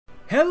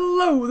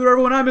Hello there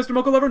everyone, I'm Mr.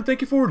 Mocha Lover, and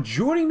thank you for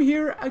joining me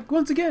here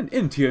once again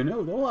in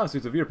TNO, the last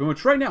states of Europe, in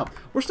which right now,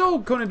 we're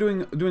still kind of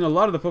doing a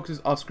lot of the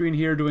focuses off screen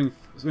here, doing,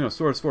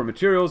 source for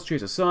materials,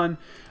 chase the sun,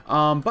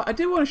 but I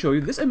did want to show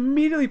you, this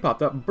immediately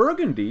popped up,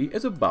 Burgundy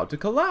is about to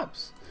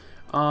collapse.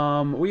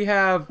 We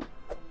have,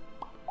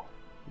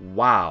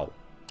 wow,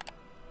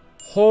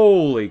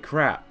 holy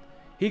crap,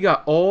 he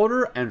got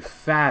older and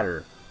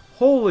fatter,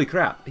 holy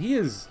crap, he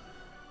is,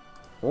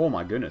 oh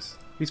my goodness,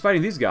 he's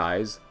fighting these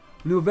guys.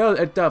 Nouvel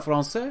État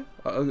Français,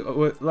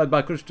 led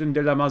by Christian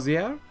de la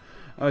Mazière,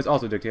 is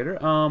also a dictator.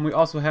 We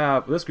also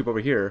have this group over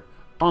here,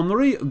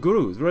 Henri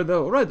Gurus,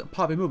 the Red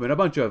Poppy Movement, a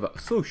bunch of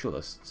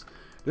socialists.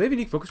 Do they have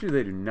unique focus tree?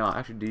 They do not.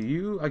 Actually, do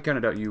you? I kind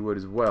of doubt you would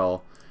as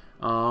well.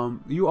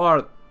 You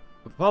are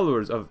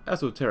followers of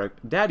esoteric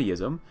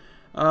daddyism.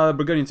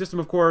 Burgundian system,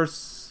 of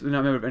course,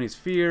 not a member of any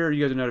sphere.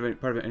 You guys are not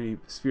part of any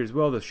sphere as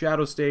well. The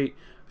shadow state,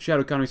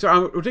 shadow economy.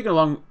 Sorry, we're taking a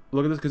long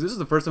look at this because this is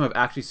the first time I've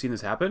actually seen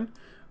this happen.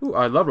 Ooh,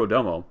 I love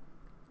Rodomo.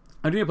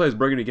 I do need to play as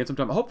Burgundy again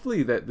sometime.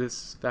 Hopefully that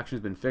this faction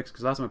has been fixed,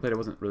 because last time I played it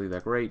wasn't really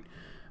that great.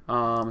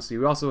 Let's see,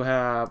 we also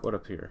have, what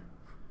up here?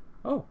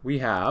 Oh, we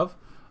have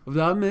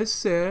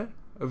Vlaamse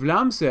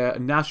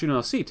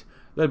Nationaliteit,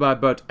 led by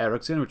Bert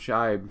Eriksson, which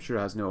I'm sure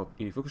has no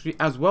any focus tree,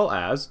 as well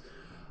as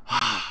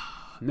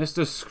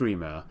Mr.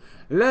 Screamer,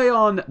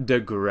 Leon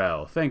de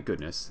Grelle, thank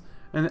goodness.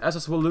 And the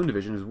SS Walloon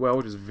Division as well,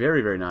 which is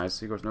very, very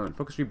nice. Of course, no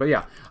focus tree. But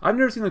yeah, I've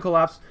never seen the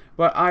collapse,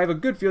 but I have a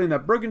good feeling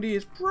that Burgundy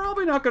is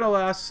probably not going to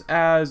last,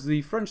 as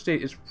the French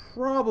state is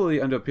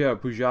probably under Pierre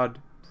Poujade,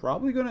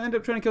 probably going to end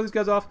up trying to kill these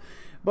guys off.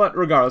 But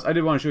regardless, I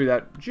did want to show you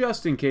that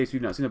just in case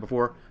you've not seen it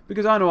before,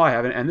 because I know I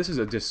haven't, and this is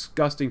a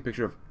disgusting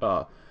picture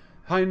of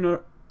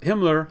Heinrich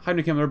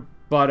Himmler.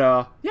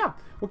 But yeah,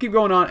 we'll keep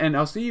going on, and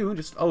I'll see you in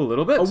just a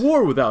little bit. A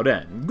war without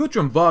end.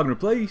 Guthrum Vagner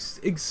placed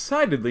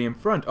excitedly in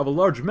front of a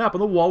large map on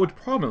the wall which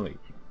prominently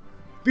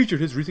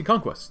featured his recent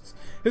conquests.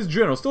 His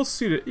generals, still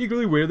seated,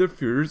 eagerly waited their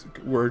Führer's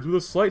words with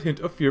a slight hint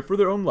of fear for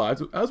their own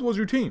lives, as was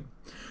routine.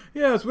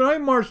 Yes, when I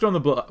marched on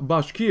the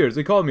Bashkirs,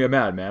 they called me a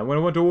madman. When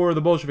I went to war with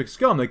the Bolshevik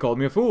scum, they called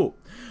me a fool.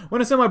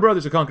 When I sent my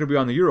brothers to conquer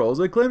beyond the Urals,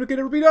 they claimed it could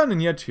never be done,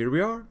 and yet here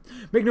we are.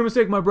 Make no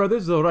mistake, my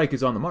brothers, the Reykh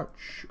is on the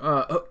march.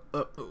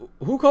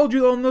 Who called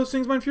you on those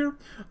things, mein Führer?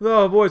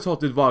 The voice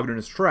halted Wagner in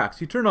his tracks.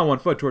 He turned on one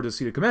foot towards the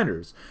seated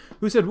commanders.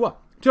 Who said what?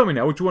 Tell me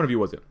now, which one of you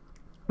was it?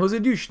 Was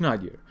it you,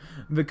 Schneider?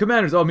 The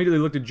commanders all immediately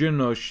looked at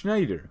General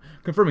Schneider,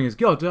 confirming his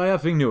guilt. I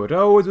effing knew it.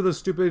 Always with the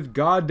stupid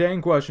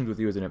goddamn questions with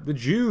you, isn't it? The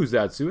Jews,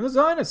 that's who, and the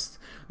Zionists.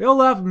 They all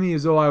laughed at me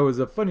as though I was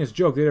the funniest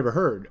joke they'd ever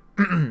heard.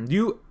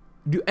 Do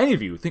any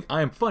of you think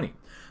I am funny?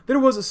 There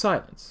was a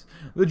silence.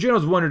 The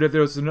generals wondered if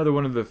there was another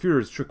one of the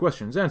Führer's trick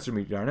questions. Answer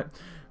me, darn it.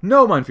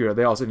 No, mein Führer,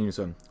 they all said in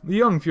unison. The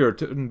young Führer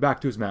turned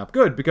back to his map.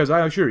 Good, because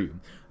I assure you,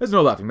 there's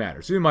no laughing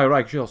matter. Soon my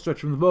Reich shall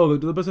stretch from the Volga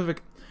to the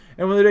Pacific.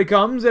 And when the day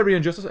comes, every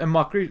injustice and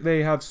mockery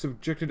they have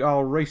subjected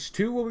our race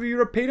to will be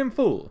repaid in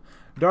full.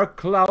 Dark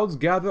clouds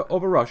gather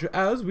over Russia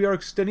as we are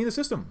extending the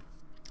system.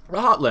 The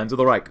hotlands of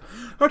the Reich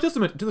are a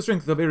testament to the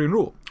strength of Aryan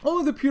rule.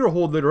 Only the pure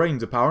hold the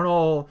reins of power, and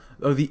all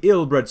of the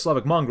ill-bred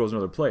Slavic mongrels in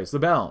another place.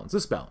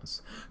 This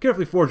balance,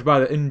 carefully forged by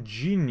the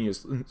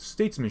ingenious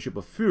statesmanship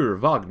of Führer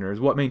Wagner, is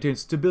what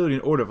maintains stability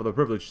and order for the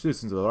privileged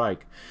citizens of the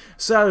Reich.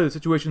 Sadly, the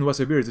situation in West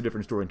Siberia is a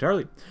different story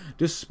entirely.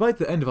 Despite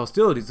the end of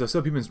hostilities, the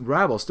subhuman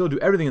rabble still do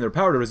everything in their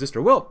power to resist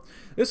our will.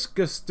 This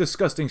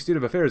disgusting state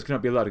of affairs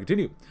cannot be allowed to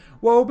continue.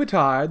 Woe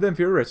betide the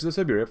inferior races of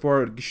Siberia,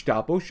 for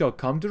Gestapo shall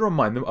come to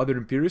remind them of their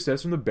inferior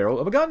status from the barrel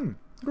of a gun.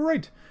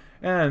 Great.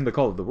 And the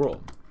call of the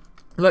world.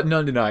 Let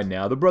none deny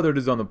now, the brotherhood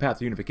is on the path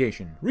to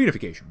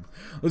reunification.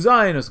 The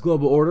Zionist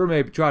global order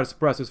may try to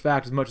suppress this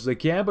fact as much as they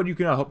can, but you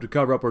cannot hope to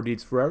cover up our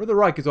deeds forever. The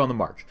Reich is on the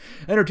march,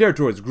 and her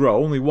territories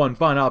grow. Only one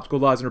fine obstacle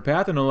lies in her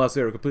path, and unless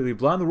they are completely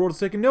blind, the world is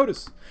taking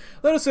notice.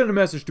 Let us send a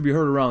message to be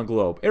heard around the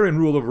globe. Aryan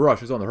rule over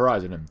Russia is on the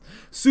horizon, and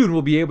soon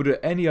we'll be able to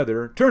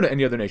turn to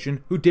any other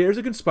nation who dares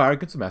to conspire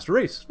against the master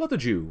race. Let the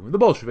Jew, the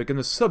Bolshevik, and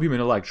the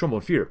subhuman alike tremble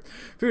in fear.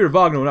 Fear of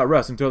Wagner will not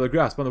rest until their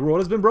grasp on the world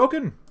has been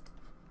broken.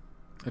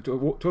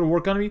 Total war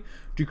economy,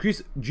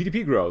 decrease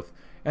GDP growth,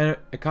 and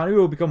economy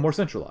will become more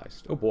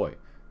centralized. Oh boy.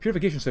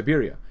 Purification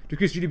Siberia,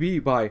 decrease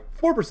GDP by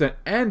 4%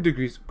 and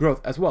decrease growth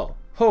as well.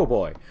 Oh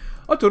boy.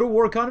 A total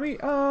war economy?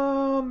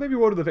 Maybe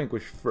War of the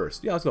Vanquished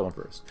first. Yeah, let's do that one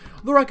first.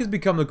 The Reich has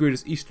become the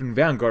greatest eastern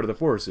vanguard of the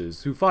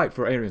forces who fight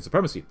for Aryan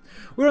supremacy.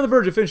 We are on the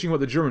verge of finishing what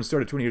the Germans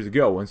started 20 years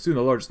ago, and soon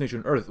the largest nation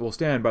on earth will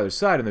stand by their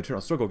side in the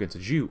eternal struggle against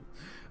the Jew.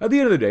 At the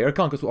end of the day, our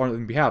conquest will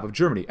on behalf of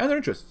Germany and their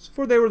interests,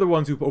 for they were the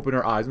ones who opened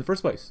our eyes in the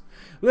first place.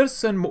 Let us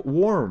send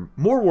more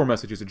war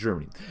messages to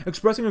Germany,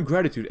 expressing our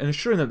gratitude and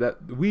assuring them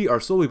that we are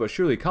slowly but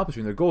surely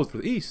accomplishing their goals for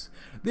the East.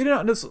 They did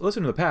not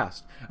listen in the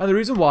past, and the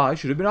reason why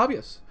should have been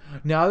obvious.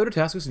 Now that our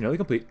task is nearly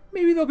complete,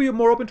 maybe they'll be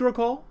more open to our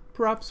call?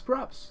 Perhaps.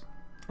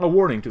 A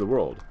warning to the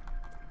world.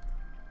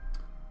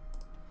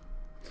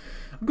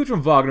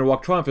 Guthrum Wagner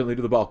walked triumphantly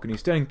to the balcony,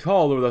 standing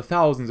tall over the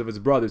thousands of his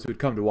brothers who had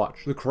come to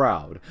watch. The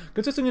crowd,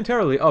 consisting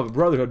entirely of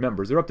Brotherhood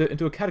members, erupted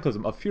into a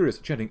cataclysm of furious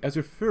chanting as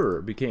their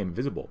Führer became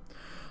visible.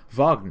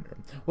 Vagner,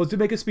 was to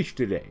make a speech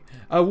today.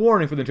 A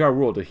warning for the entire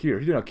world to hear.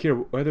 He did not care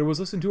whether it was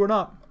listened to or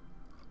not.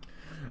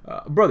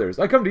 Brothers,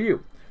 I come to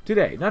you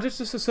today, not just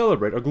to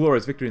celebrate our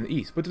glorious victory in the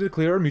East, but to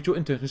declare our mutual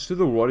intentions to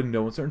the world in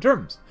no uncertain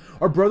terms.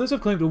 Our brothers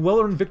have claimed a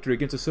well-earned victory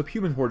against the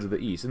subhuman hordes of the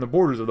East, and the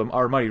borders of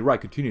our mighty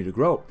Reich continue to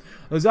grow.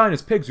 The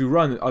Zionist pigs who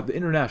run the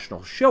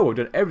international show have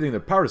done everything in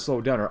their power to slow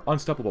down our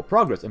unstoppable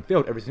progress, and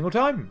failed every single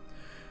time.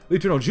 The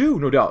eternal Jew,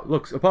 no doubt,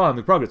 looks upon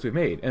the progress we've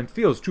made, and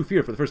feels true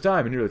fear for the first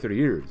time in nearly 30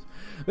 years.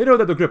 They know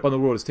that the grip on the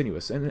world is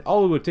tenuous, and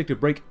all it would take to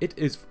break it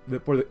is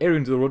for the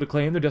Aryans of the world to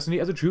claim their destiny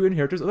as the true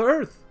inheritors of the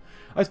earth.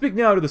 I speak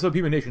now to the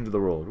subhuman nations of the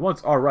world.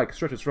 Once our Reich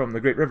stretches from the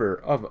great river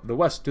of the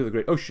west to the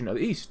great ocean of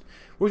the east,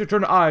 we shall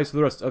turn our eyes to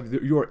the rest of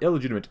your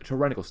illegitimate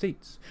tyrannical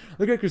states.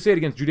 The great crusade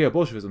against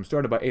Judeo-Bolshevism,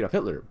 started by Adolf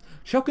Hitler,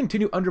 shall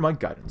continue under my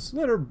guidance.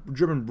 Let our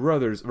German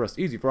brothers rest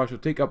easy, for I shall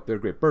take up their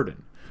great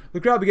burden.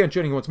 The crowd began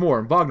chanting once more,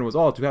 and Vagner was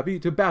all too happy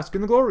to bask in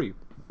the glory.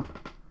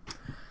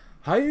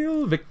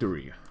 Hail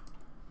victory!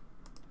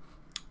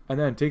 And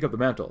then take up the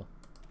mantle.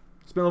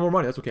 Spend a little more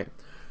money, that's okay.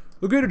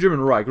 The greater German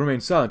Reich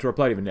remained silent to our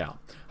plight even now.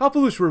 How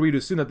foolish were we to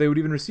assume that they would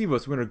even receive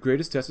us when our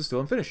greatest test is still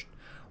unfinished.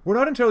 We're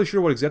not entirely sure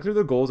what exactly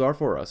their goals are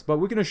for us, but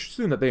we can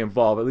assume that they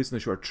involve, at least in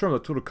the short term, the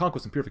total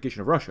conquest and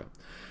purification of Russia.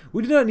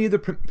 We do not need the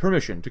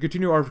permission to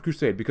continue our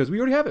crusade, because we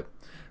already have it.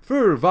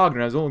 Further,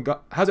 Vagner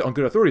has it on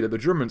good authority that the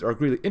Germans are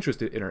greatly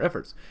interested in our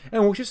efforts,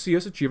 and wishes to see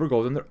us achieve our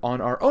goals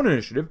on our own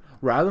initiative,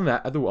 rather than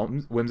that at the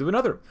whims of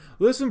another.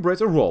 Let us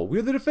embrace our role. We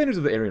are the defenders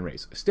of the Aryan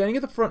race, standing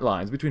at the front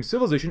lines between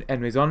civilization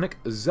and Masonic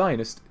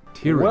Zionist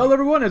tyranny. Well,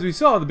 everyone, as we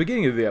saw at the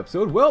beginning of the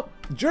episode, well,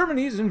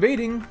 Germany's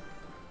invading,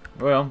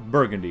 well,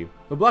 Burgundy.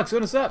 The Black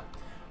Sun is set.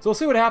 So we'll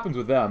see what happens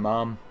with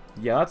them.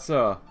 Yeah, that's,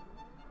 oh.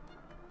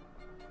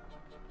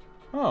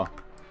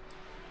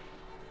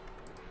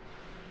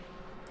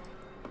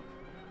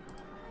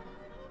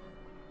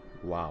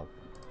 Wow.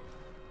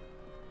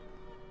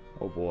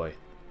 Oh boy.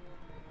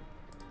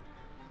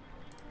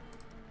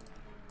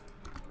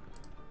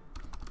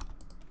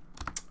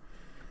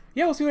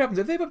 Yeah, we'll see what happens.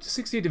 If they have up to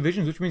 68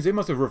 divisions, which means they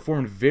must have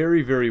reformed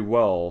very, very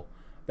well.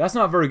 That's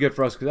not very good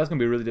for us, because that's going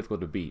to be really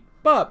difficult to beat.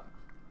 But,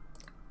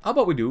 how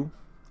about we do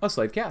a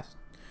slave caste?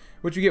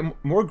 Which you get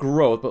more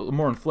growth, but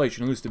more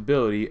inflation and lose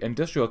stability.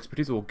 Industrial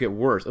expertise will get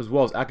worse, as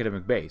well as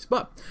academic base.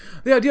 But,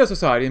 the ideal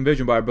society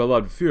envisioned by our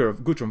beloved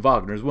Führer Guthrum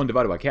Wagner is one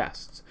divided by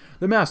castes.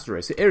 The master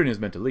race, the Aryan, is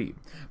meant to lead.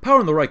 Power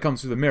in the right comes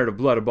through the merit of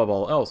blood above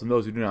all else, and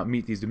those who do not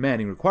meet these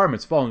demanding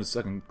requirements fall into the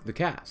second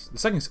caste,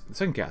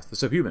 the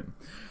subhuman.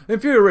 The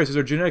inferior races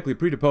are genetically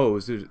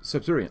predisposed to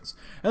subservience,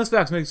 and this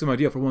fact makes them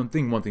ideal for one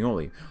thing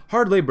only: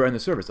 hard labor and the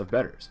service of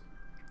betters.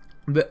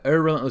 The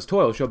relentless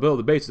toil shall build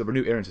the basis of our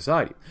new Aryan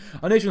society,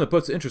 a nation that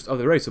puts the interests of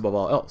the race above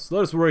all else.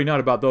 Let us worry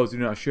not about those who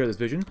do not share this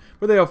vision,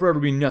 for they will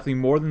forever be nothing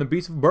more than the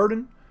beasts of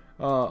burden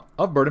for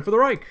the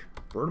Reich.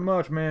 Pretty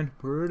much, man.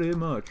 Pretty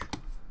much.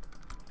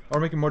 Are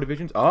we making more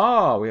divisions?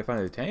 Oh, we have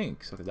finally the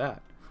tanks. Look at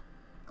that.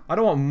 I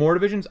don't want more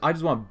divisions. I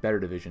just want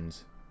better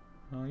divisions.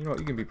 You know what?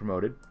 You can be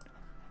promoted.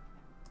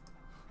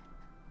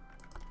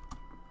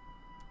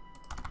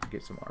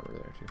 Get some armor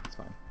there, too. That's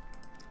fine.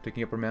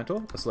 Taking up her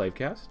mantle. A slave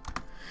caste.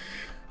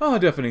 Oh,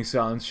 deafening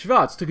silence.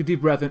 Schwarz took a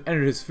deep breath and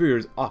entered his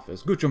Führer's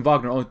office. Guthrum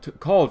Wagner only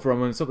called for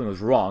him when something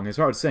was wrong. His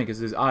heart sank as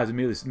his eyes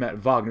immediately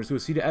met Wagner's, who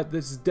was seated at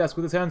his desk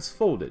with his hands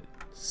folded.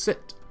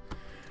 Sit.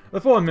 The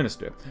foreign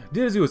minister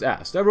did as he was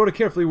asked. I wrote a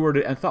carefully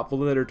worded and thoughtful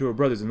letter to our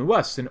brothers in the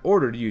West and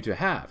ordered you to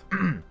have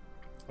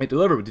it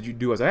delivered, but did you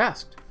do as I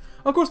asked?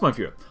 Of course, my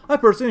Führer. I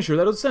personally ensure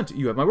that it was sent.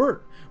 You have my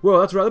word. Well,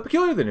 that's rather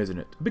peculiar then, isn't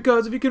it?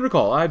 Because, if you can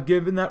recall, I've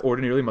given that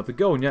order nearly a month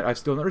ago, and yet I've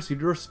still not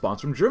received a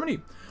response from Germany.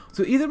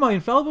 So either my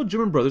infallible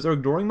German brothers are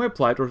ignoring my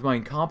plight, or my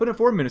incompetent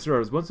foreign minister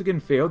has once again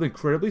failed the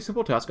incredibly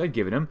simple task I'd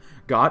given him.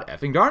 God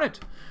effing darn it!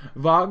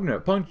 Wagner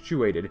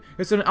punctuated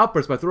his sudden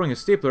outburst by throwing a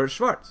stapler at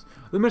Schwarz.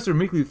 The minister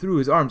meekly threw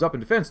his arms up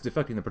in defense,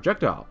 deflecting the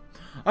projectile.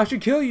 I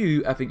should kill you,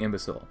 you effing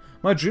imbecile.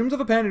 My dreams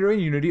of a pan-Aryan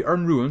unity are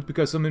in ruins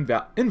because some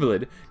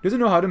invalid doesn't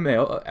know how to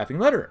mail a effing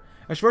letter.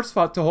 As Schwarz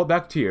fought to hold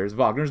back tears,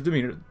 Wagner's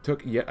demeanor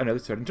took yet another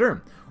sudden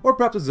turn. Or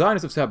perhaps the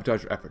Zionists have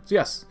sabotaged your efforts.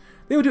 Yes,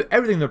 they would do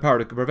everything in their power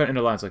to prevent an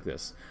alliance like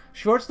this.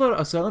 Schwarz let out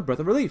a silent breath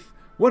of relief.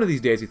 One of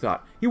these days, he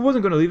thought, he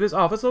wasn't going to leave his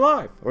office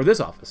alive. Or this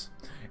office.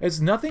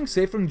 Is nothing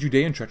safe from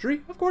Judean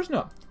treachery? Of course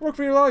not. Work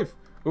for your life.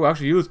 Oh,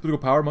 actually, you lose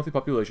political power, monthly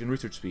population,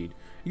 research speed.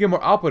 You get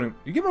more output, and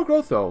you get more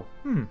growth, though.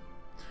 I don't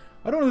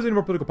want to lose any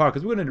more political power,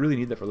 because we're going to really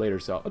need that for later,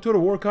 so. A total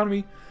war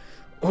economy?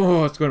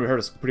 Oh, it's going to hurt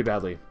us pretty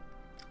badly.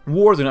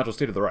 War is a natural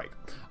state of the Reich.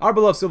 Our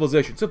beloved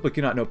civilization simply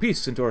cannot know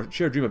peace until our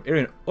shared dream of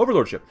Aryan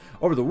overlordship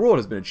over the world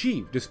has been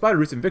achieved, despite our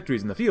recent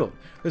victories in the field.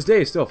 This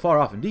day is still far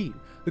off indeed.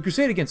 The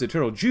crusade against the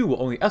eternal Jew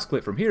will only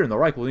escalate from here, and the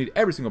Reich will need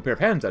every single pair of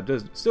hands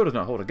that still does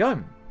not hold a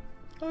gun.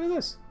 Look at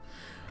this.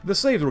 The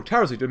slaves work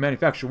tirelessly to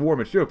manufacture war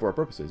material for our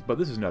purposes, but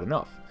this is not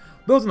enough.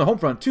 Those on the home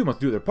front, too, must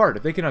do their part.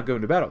 If they cannot go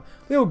into battle,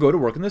 they will go to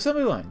work in the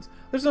assembly lines.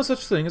 There's no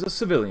such thing as a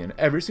civilian.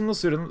 Every single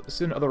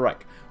citizen of the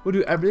Reich will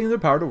do everything in their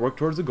power to work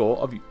towards the goal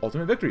of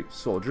ultimate victory,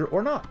 soldier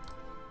or not.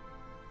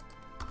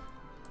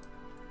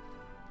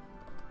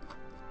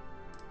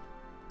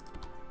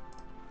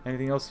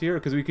 Anything else here?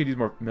 Because we could use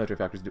more military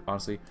factories,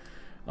 honestly.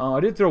 I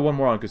did throw one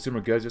more on consumer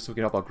goods just so we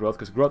can help out growth,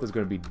 because growth is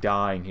going to be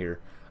dying here.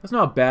 That's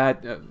not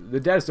bad. The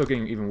debt is still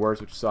getting even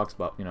worse, which sucks,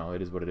 but, you know,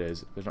 it is what it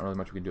is. There's not really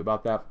much we can do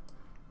about that.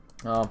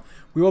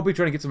 We will be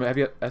trying to get some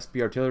heavy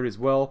SP artillery as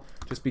well,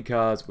 just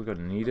because we're going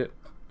to need it.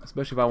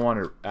 Especially if I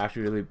want to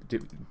actually really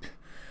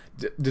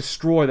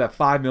destroy that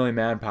 5 million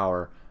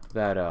manpower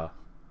that, oh,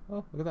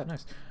 look at that,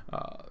 nice,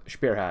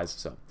 Speer has.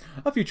 So,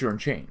 a future in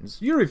chains.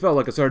 Yuri felt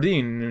like a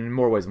sardine in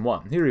more ways than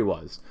one. Here he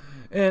was.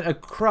 And a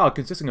crowd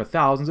consisting of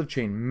thousands of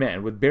chained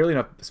men with barely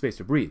enough space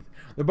to breathe.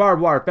 The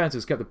barbed wire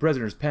fences kept the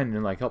prisoners penned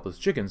in like helpless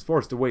chickens,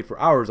 forced to wait for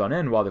hours on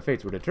end while their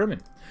fates were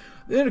determined.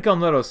 The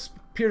intercom let a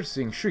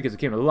piercing shriek as it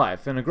came to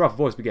life, and a gruff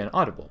voice became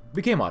audible.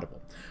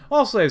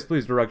 All slaves,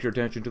 please direct your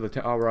attention to the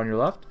tower on your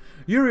left.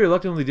 Yuri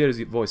reluctantly did as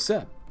the voice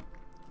said,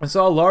 and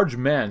saw a large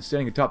man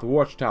standing atop the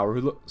watchtower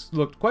who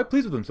looked quite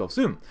pleased with himself.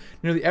 Soon,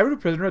 nearly every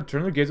prisoner had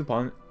turned their gaze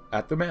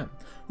at the man,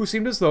 who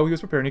seemed as though he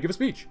was preparing to give a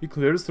speech. He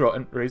cleared his throat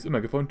and raised a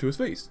megaphone to his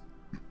face.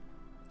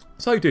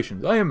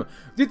 Salutations, I am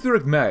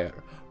Dietrich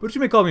Meyer, but you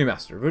may call me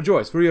Master.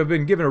 Rejoice, for you have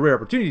been given a rare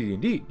opportunity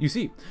indeed. You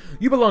see,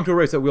 you belong to a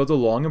race that wields a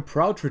long and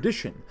proud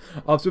tradition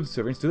of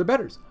subservience to their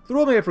betters. The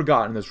world may have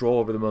forgotten this role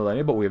over the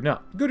millennia, but we have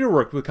not. Go to your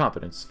work with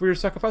confidence, for your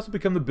sacrifice will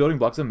become the building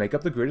blocks that make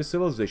up the greatest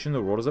civilization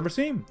the world has ever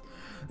seen.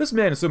 This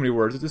man, in so many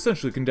words, has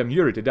essentially condemned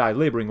Yuri to die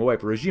laboring away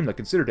for a regime that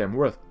considered him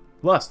worth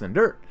less than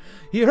dirt.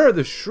 He heard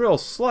the shrill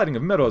sliding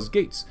of metal as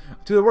gates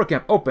to the work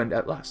camp opened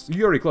at last.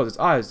 Yuri closed his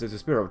eyes as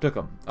despair overtook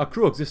him. A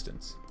cruel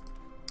existence.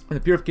 And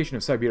the purification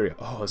of Siberia.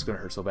 Oh, it's going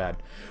to hurt so bad.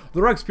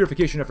 The Reich's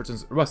purification efforts in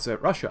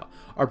Russia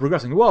are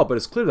progressing well, but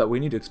it's clear that we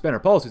need to expand our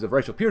policies of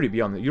racial purity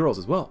beyond the Urals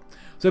as well.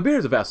 Siberia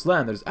is a vast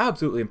land that is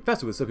absolutely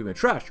infested with subhuman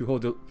trash who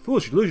hold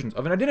foolish illusions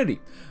of an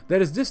identity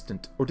that is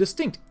distant or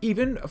distinct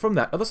even from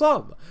that of the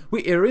Slav.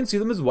 We Aryans see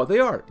them as what they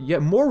are,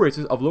 yet more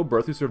races of low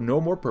birth who serve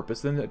no more purpose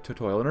than to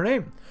toil in our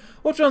name.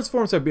 We'll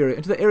transform Siberia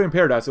into the Aryan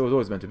paradise it was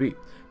always meant to be.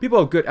 People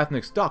of good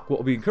ethnic stock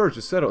will be encouraged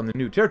to settle in the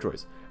new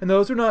territories, and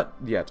those who are not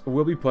yet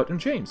will be put in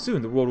chains.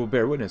 Soon the world will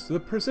bear witness to the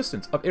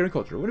persistence of Aryan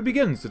culture when it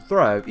begins to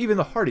thrive even in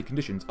the hardy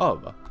conditions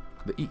of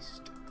the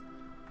East.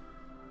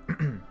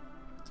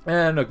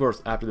 And of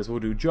course, after this, we'll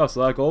do just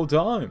like old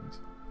times.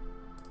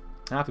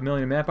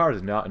 500,000 manpower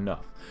is not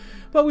enough.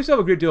 But we still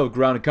have a great deal of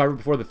ground to cover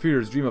before the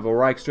fears dream of a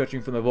Reich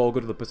stretching from the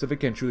Volga to the Pacific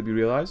can truly be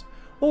realized.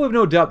 Well, we have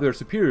no doubt they're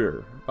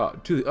superior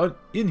to the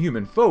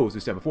inhuman foes who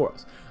stand before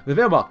us. The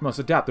Wehrmacht must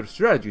adapt their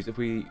strategies if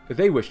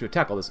they wish to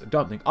tackle this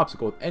daunting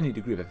obstacle with any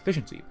degree of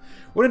efficiency.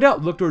 When in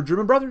doubt, look to our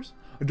German brothers.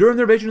 During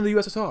their invasion of the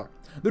USSR,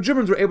 the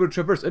Germans were able to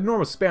traverse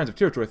enormous spans of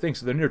territory thanks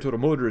to their near-total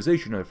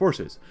motorization of their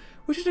forces.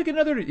 We should take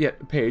another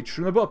page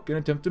from the book and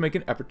attempt to make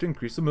an effort to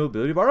increase the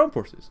mobility of our own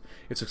forces.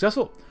 If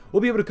successful,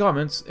 we'll be able to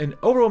commence an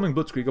overwhelming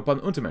blitzkrieg upon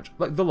the Untermensch,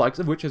 like the likes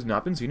of which has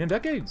not been seen in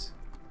decades.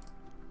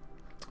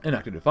 An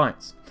act of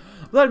defiance.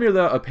 Vladimir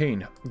let out a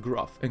pain,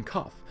 gruff, and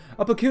cough,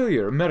 a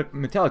peculiar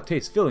metallic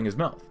taste filling his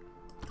mouth.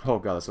 Oh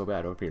god, that's so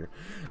bad over here.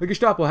 The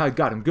Gestapo had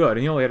got him good,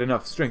 and he only had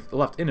enough strength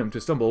left in him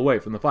to stumble away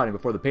from the fighting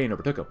before the pain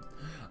overtook him.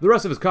 The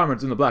rest of his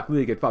comrades in the Black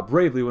League had fought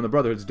bravely when the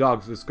Brotherhood's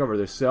dogs discovered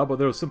their cell, but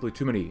there was simply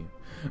too many.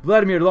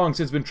 Vladimir had long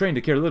since been trained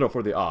to care little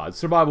for the odds.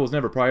 Survival was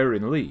never priority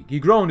in the League. He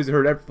groaned as he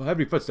heard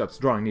heavy footsteps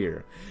drawing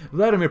near.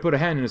 Vladimir put a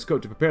hand in his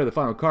coat to prepare the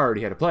final card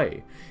he had to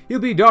play. He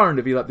would be darned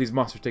if he let these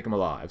monsters take him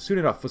alive. Soon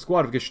enough, a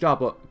squad of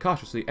Gestapo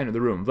cautiously entered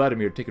the room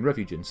Vladimir had taken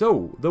refuge in.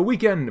 So, the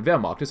weekend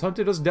Wehrmacht has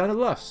hunted us down at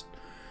last.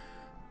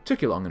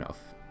 Took you long enough.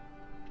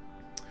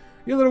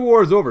 Your little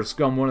war is over,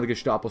 scum, one of the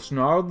Gestapo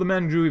snarled. The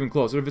men drew even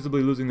closer,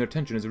 visibly losing their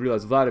tension as they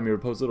realized Vladimir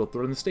posed little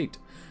threat in the state.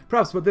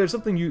 Perhaps, but there's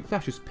something you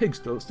fascist pigs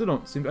still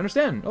don't seem to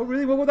understand. Oh,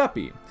 really? What would that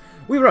be?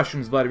 We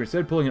Russians, Vladimir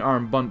said, pulling an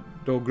arm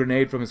bundle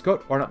grenade from his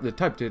coat, are not the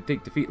type to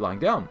take defeat lying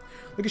down.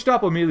 The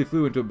Gestapo immediately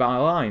flew into a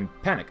blind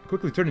panic,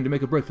 quickly turning to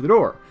make a break for the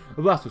door.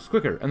 The blast was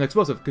quicker, and the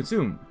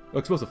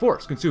explosive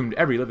force consumed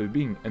every living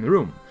being in the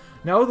room.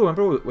 Now the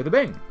Emperor with a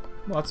bang.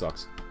 Well, that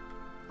sucks.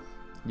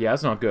 Yeah,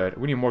 that's not good.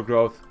 We need more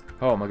growth.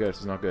 Oh my goodness,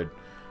 it's not good.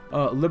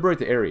 Liberate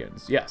the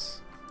Aryans.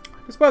 Yes.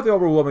 Despite the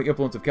overwhelming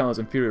influence of countless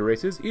inferior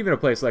races, even a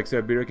place like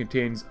Siberia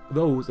contains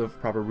those of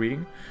proper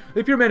breeding.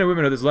 The pure men and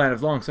women of this land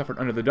have long suffered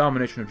under the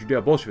domination of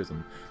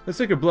Judeo-Bolshevism, the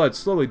sacred blood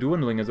slowly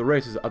dwindling as the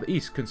races of the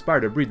East conspire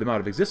to breed them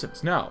out of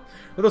existence. Now,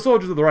 that the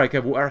soldiers of the Reich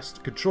have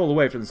wrested control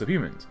away from the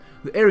subhumans,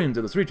 the Aryans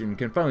of this region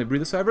can finally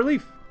breathe a sigh of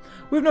relief.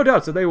 We have no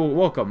doubts that they will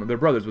welcome their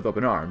brothers with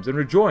open arms and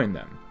rejoin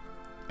them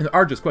in the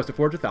arduous quest to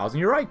forge a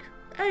 1,000-year Reich.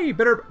 Hey,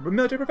 better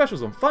military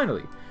professionalism,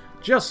 finally!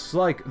 Just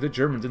like the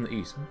Germans in the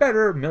East.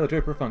 Better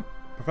military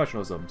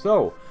professionalism.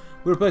 So,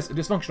 we replace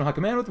dysfunctional high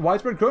command with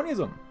widespread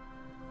cronyism.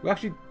 We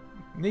actually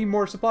need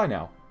more supply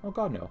now. Oh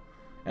god, no.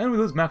 And we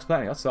lose max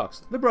planning. That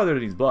sucks. The brother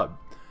needs blood.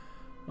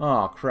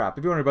 Oh crap.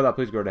 If you're wondering about that,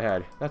 please go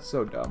ahead. That's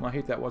so dumb. I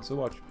hate that one so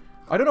much.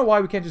 I don't know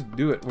why we can't just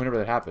do it whenever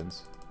that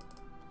happens.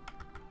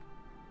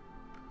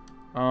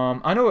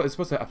 I know it's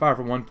supposed to fire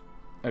from one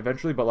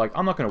eventually, but like,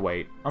 I'm not gonna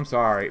wait. I'm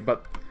sorry,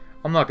 but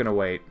I'm not gonna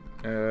wait.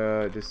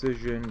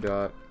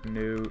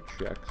 Decision.new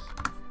checks.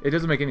 It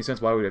doesn't make any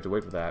sense why we'd have to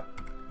wait for that.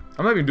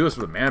 I'm not even doing this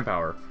for the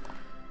manpower.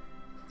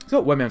 So,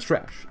 white man's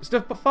trash.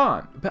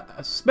 Stefan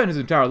spent his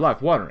entire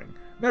life wandering,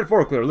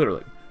 metaphorically or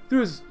literally.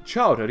 Through his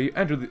childhood, he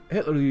entered the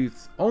Hitler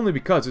Youth only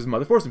because his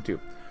mother forced him to.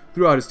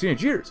 Throughout his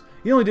teenage years,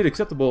 he only did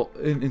acceptable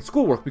in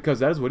schoolwork because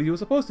that is what he was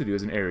supposed to do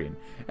as an Aryan.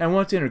 And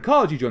once he entered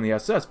college, he joined the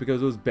SS because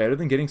it was better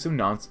than getting some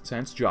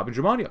nonsense job in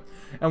Germania.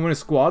 And when his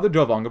squad, the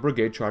Vagner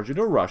Brigade, charged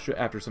into Russia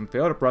after some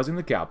failed uprising in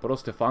the capital,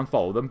 Stefan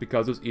followed them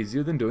because it was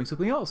easier than doing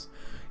something else.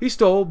 He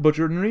stole,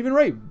 butchered, and even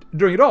raped.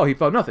 During it all, he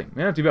felt nothing,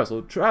 an empty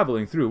vessel,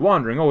 traveling through,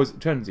 wandering, always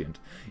transient.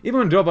 Even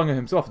when Vagner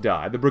himself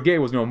died, the brigade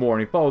was no more,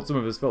 and he followed some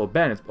of his fellow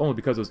bandits only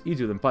because it was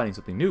easier than finding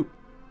something new.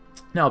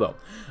 Now, though,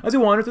 as he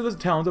wandered through the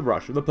towns of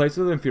Russia, the places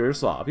of the inferior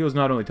Slav, he was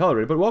not only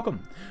tolerated but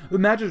welcomed. The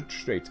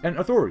magistrates and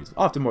authorities,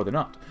 often more than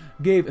not,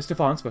 gave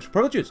Stefan special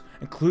privileges,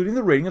 including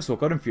the raiding of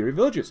so-called inferior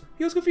villages.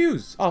 He was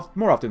confused,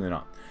 more often than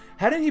not.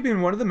 Hadn't he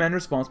been one of the men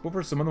responsible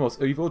for some of the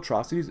most evil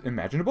atrocities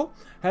imaginable?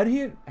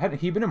 Hadn't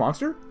he been a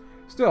monster?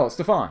 Still,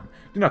 Stefan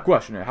did not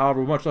question it.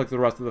 However, much like the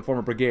rest of the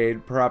former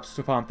brigade, perhaps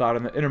Stefan thought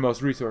in the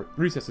innermost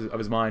recesses of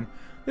his mind,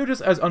 they were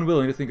just as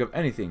unwilling to think of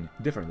anything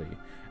differently.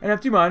 An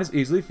empty mind is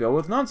easily filled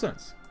with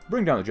nonsense.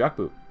 Bring down the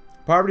jackboot.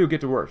 Poverty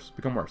will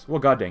become worse. Well,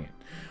 god dang it.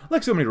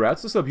 Like so many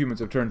rats, the subhumans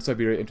have turned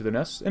Siberia into their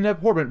nests, an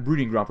abhorrent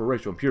breeding ground for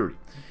racial impurity.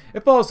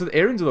 It falls to the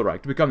Aryans of the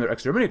Reich to become their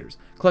exterminators,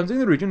 cleansing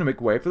the region to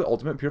make way for the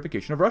ultimate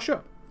purification of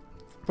Russia.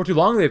 For too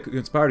long they have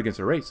conspired against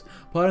their race,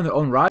 plotting their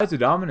own rise to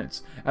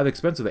dominance at the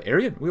expense of the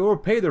Aryan. We will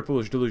repay their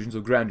foolish delusions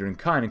of grandeur and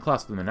kind and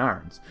clasp them in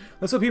irons.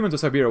 The subhumans of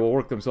Siberia will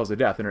work themselves to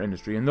death in our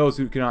industry, and those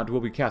who cannot will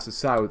be cast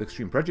aside with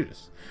extreme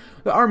prejudice.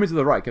 The armies of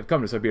the Reich have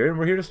come to Siberia, and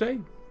we're here to stay.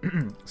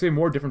 Same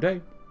more, different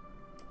day.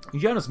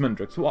 Janus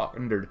Mendrix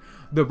wandered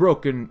the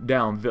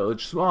broken-down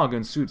village, smog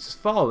and suits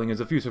falling as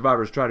a few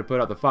survivors tried to put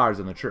out the fires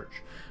in the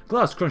church.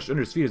 Glass crunched under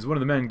his feet as one of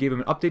the men gave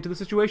him an update to the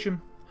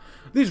situation.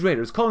 These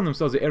raiders, calling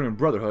themselves the Aryan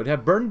Brotherhood,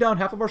 have burned down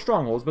half of our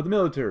strongholds by the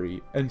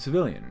military and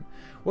civilian.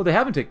 What they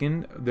haven't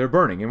taken, they're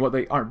burning, and what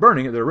they aren't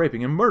burning, they're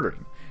raping and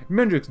murdering.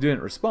 Mendrix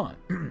didn't respond.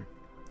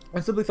 I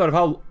simply thought of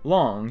how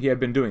long he had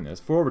been doing this.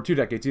 For over 2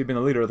 decades, he had been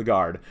the leader of the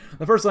Guard,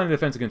 the first line of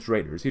defense against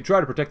raiders. He tried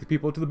to protect the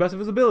people to the best of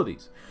his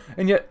abilities.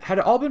 And yet, had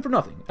it all been for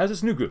nothing, as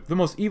this new group, the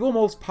most evil,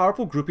 most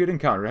powerful group he had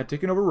encountered, had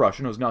taken over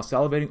Russia and was now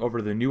salivating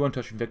over the new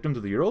untouched victims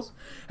of the Urals?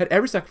 Had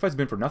every sacrifice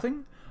been for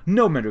nothing?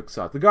 No, Mendrix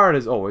thought. The Guard,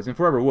 as always, and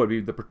forever would be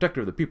the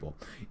protector of the people,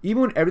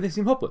 even when everything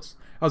seemed hopeless.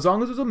 As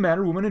long as there was a man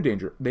or woman in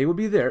danger, they would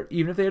be there,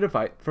 even if they had to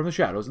fight from the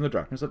shadows and the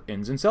darkness of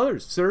inns and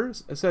cellars. Sir,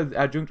 said the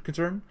adjutant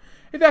concerned,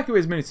 evacuate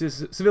as many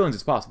civilians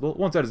as possible.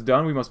 Once that is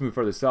done, we must move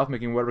further south,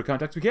 making whatever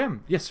contacts we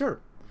can. Yes, sir.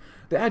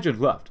 The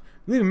adjutant left,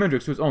 leaving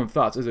Mendrix to his own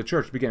thoughts as the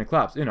church began to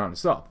collapse in on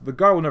itself. The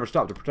Guard will never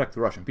stop to protect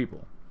the Russian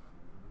people.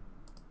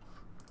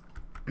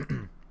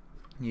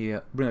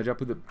 Yeah, bring that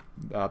up with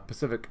the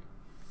Pacific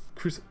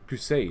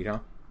Crusade, huh?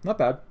 Not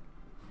bad.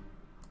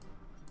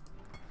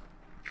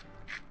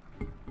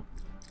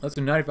 Less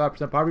than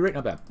 95% poverty rate,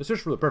 not bad. The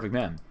search for the perfect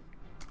man.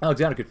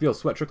 Alexander could feel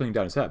sweat trickling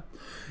down his head.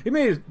 He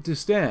made it to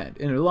stand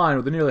in a line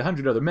with the nearly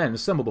 100 other men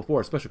assembled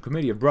before a special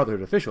committee of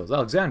Brotherhood officials.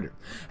 Alexander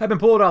had been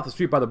pulled off the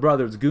street by the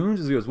Brotherhood's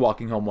goons as he was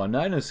walking home one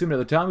night and assumed at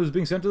the time he was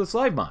being sent to the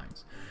slave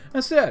mines.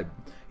 Instead,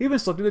 he had been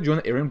selected to join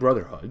the Aryan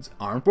Brotherhood's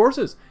armed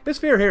forces. His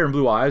fair hair and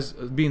blue eyes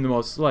being the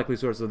most likely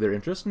source of their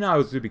interest, now he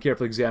was to be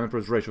carefully examined for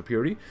his racial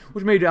purity,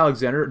 which made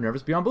Alexander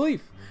nervous beyond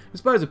belief.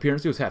 Despite his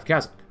appearance, he was half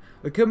Kazakh.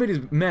 The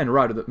committee's men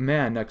arrived at the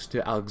man next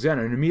to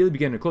Alexander and immediately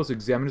began to closely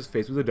examine his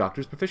face with the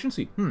doctor's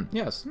proficiency.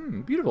 Yes,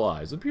 beautiful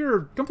eyes, a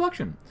pure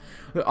complexion.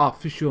 The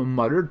official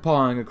muttered,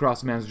 pawing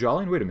across the man's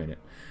jawline. Wait a minute.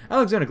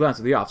 Alexander glanced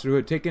at the officer who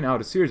had taken out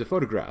a series of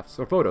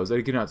photos that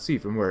he could not see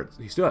from where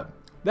he stood.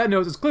 That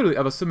nose is clearly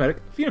of a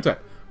Semitic phenotype.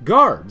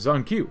 Guards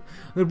on cue.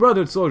 The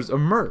Brotherhood soldiers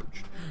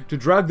emerged to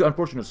drag the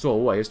unfortunate soul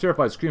away. His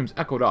terrified screams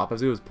echoed off as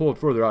he was pulled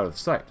further out of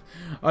sight.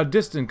 A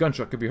distant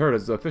gunshot could be heard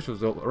as the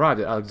officials arrived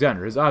at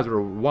Alexander. His eyes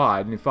were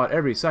wide, and he fought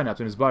every synapse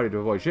in his body to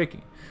avoid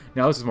shaking.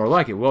 Now this is more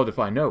like it.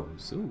 Well-defined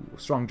nose. Ooh,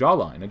 strong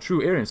jawline. A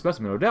true Aryan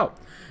specimen, no doubt.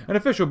 An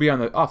official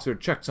beyond the officer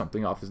checked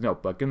something off his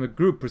notebook, and the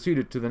group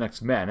proceeded to the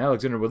next man.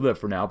 Alexander would live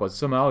for now, but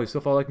somehow he still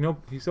felt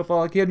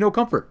like he had no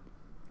comfort.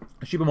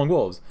 A sheep among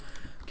wolves.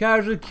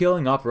 Casually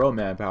killing off our own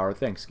manpower,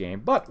 thanks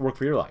game, but work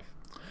for your life.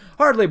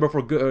 Hard labor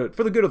for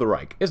the good of the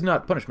Reich is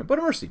not punishment, but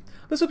a mercy.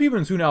 The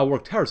subhumans who now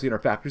work tirelessly in our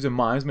factories and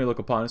mines may look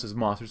upon us as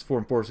monsters for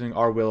enforcing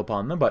our will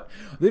upon them, but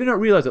they do not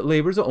realize that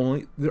labor is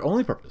their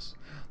only purpose.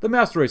 The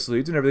master race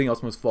leads, and everything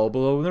else must fall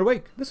below in their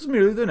wake. This is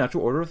merely the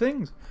natural order of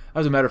things.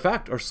 As a matter of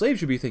fact, our slaves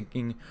should be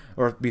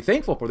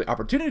thankful for the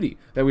opportunity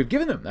that we've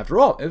given them. After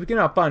all, if we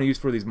cannot find a use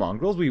for these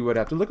mongrels, we would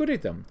have to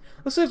liquidate them.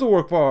 The slaves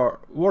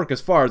will work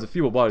as far as the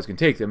feeble bodies can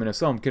take them, and if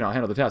some cannot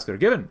handle the task they are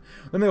given,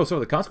 then they will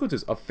suffer the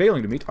consequences of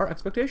failing to meet our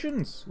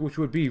expectations, which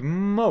would be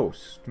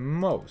most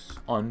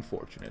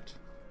unfortunate.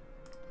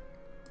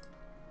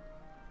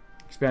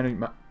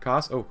 Expanding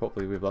costs? Oh,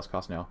 hopefully we have less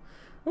costs now.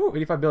 Oh,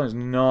 85 billion is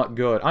not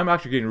good. I'm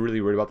actually getting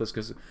really worried about this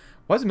because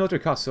why does the military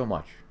cost so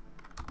much?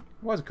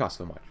 Why does it cost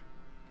so much?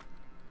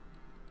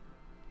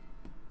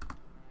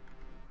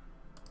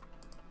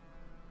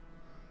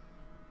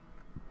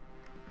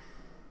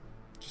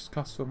 Just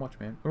just cost so much,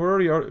 man. We're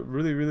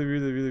already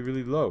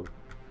really low.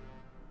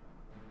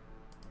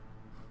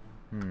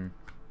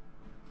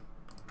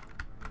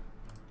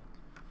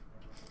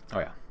 Oh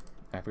yeah,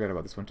 I forgot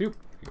about this one too.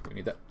 We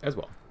need that as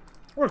well.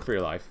 Work for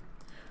your life.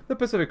 The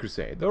Pacific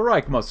Crusade. The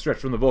Reykh must stretch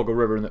from the Volga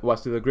River in the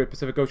west to the Great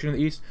Pacific Ocean in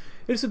the east.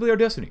 It is simply our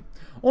destiny.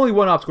 Only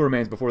one obstacle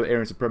remains before the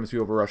Aryan supremacy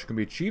over Russia can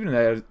be achieved,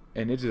 and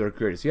it is our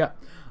greatest yet.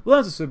 The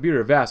lands of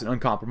Siberia are vast and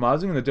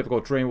uncompromising, and the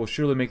difficult terrain will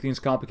surely make things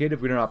complicated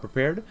if we are not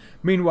prepared.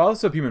 Meanwhile, the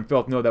subhuman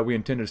filth know that we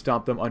intend to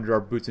stomp them under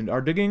our boots and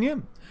are digging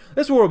in.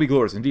 This war will be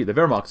glorious indeed. The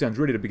Wehrmacht stands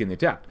ready to begin the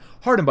attack,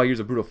 hardened by years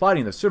of brutal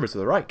fighting in the service of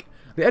the Reich.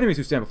 The enemies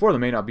who stand before them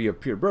may not be of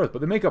pure birth,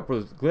 but they make up for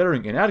the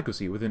glaring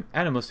inadequacy with an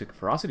animalistic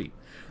ferocity.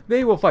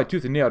 They will fight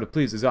tooth and nail to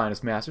please the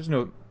Zionist masters,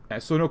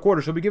 so no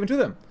quarter shall be given to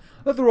them.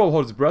 Let the world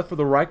hold its breath, for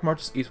the Reich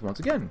marches east once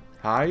again.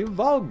 Hi,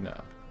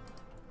 Vagner.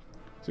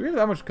 So we have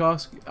that much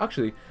cost.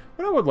 Actually,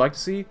 what I would like to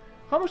see,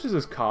 how much does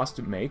this cost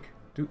to make?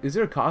 Is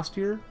there a cost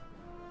here?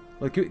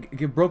 Like,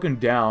 get broken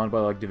down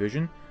by, like,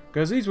 division?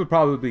 Because these would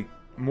probably be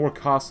more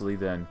costly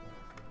than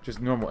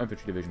just normal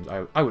infantry divisions,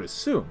 I would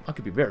assume. I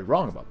could be very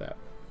wrong about that.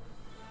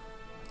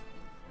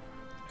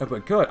 If I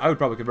could, I would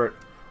probably convert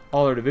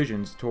all our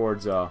divisions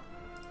towards,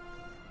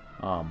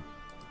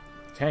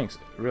 tanks.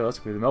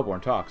 Realistically, the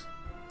Melbourne talks.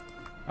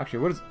 Actually,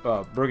 what does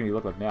Burgundy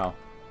look like now?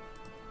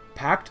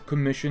 Pact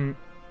Commission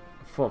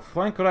for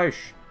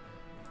Frankreich.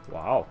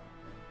 Wow.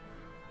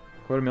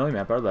 250,000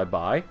 manpower led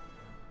by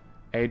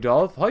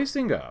Adolf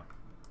Heisinger.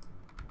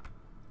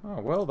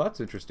 Oh, well, that's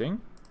interesting.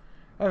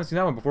 I haven't seen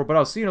that one before, but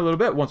I'll see in a little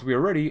bit once we are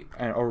ready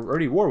and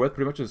already war with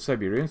pretty much the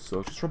Siberian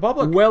Socialist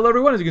Republic. Well,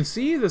 everyone, as you can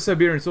see, the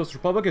Siberian Socialist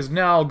Republic has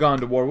now gone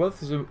to war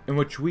with, in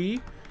which we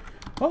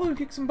probably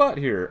kick some butt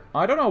here.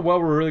 I don't know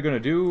what we're really going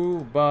to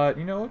do, but,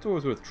 you know, it's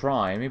always worth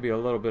trying. Maybe a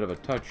little bit of a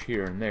touch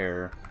here and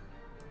there.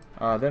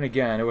 Then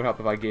again, it would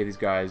help if I gave these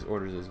guys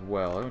orders as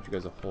well. I want you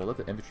guys to hold. Let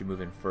the infantry move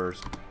in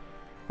first.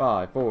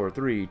 5, 4,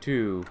 3,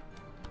 2.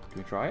 Can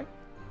we try it?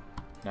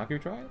 Now can we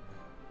try it?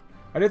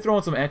 I did throw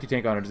in some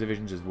anti-tank on our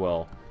divisions as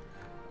well.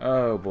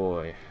 Oh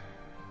boy.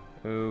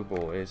 Oh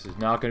boy. This is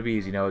not going to be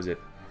easy now, is it?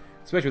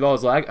 Especially with all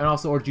this lag. And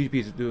also our GDP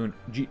is doing...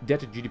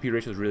 debt to GDP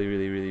ratio is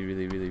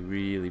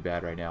really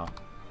bad right now.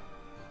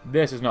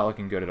 This is not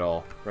looking good at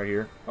all. Right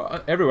here.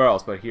 Everywhere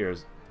else but here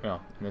is... well,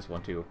 in this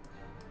one too.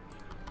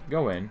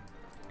 Go in.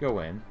 Go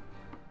in.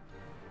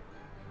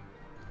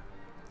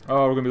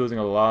 Oh, we're going to be losing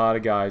a lot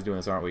of guys doing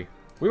this, aren't we?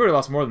 We've already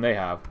lost more than they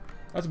have.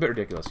 That's a bit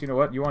ridiculous. You know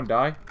what? You want to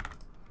die?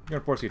 You're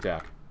going to force the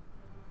attack.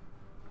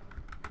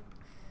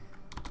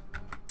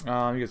 You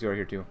guys go right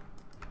here too.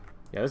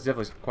 Yeah, this is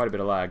definitely quite a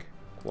bit of lag.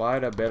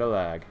 Quite a bit of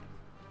lag.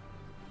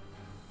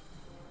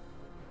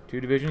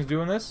 2 divisions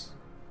doing this?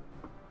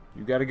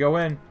 You gotta go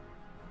in.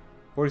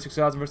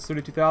 46,000 versus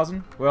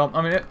 32,000? Well,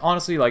 I mean,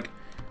 honestly, like,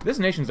 this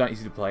nation's not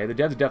easy to play. The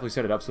devs definitely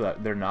set it up so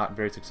that they're not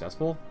very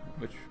successful,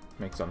 which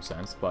makes some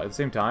sense. But at the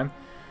same time,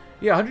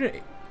 yeah,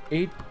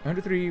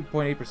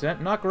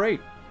 103.8%, not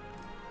great.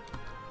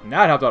 And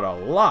that helped out a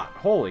lot.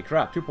 Holy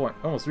crap,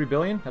 almost 3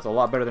 billion? That's a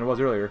lot better than it was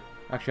earlier.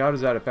 Actually, how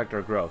does that affect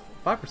our growth?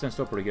 5% is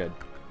still pretty good.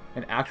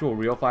 An actual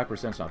real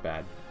 5% is not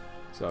bad.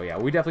 So yeah,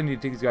 we definitely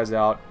need to take these guys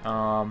out.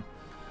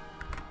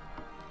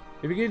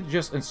 If you could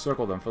just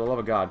encircle them, for the love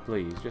of God,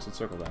 please. Just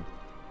encircle them.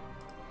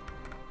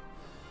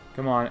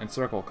 Come on,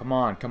 encircle. Come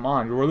on, come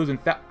on. We're losing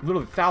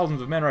literally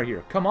thousands of men right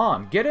here. Come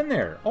on, get in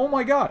there. Oh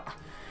my God.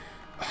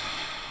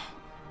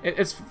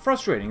 It's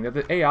frustrating that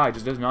the AI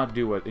just does not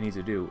do what it needs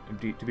to do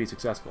to be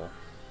successful.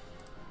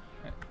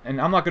 And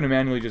I'm not going to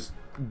manually just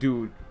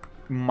do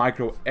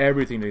micro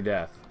everything to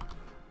death.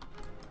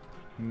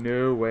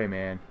 No way,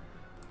 man.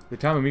 The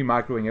time of me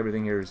microing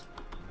everything here is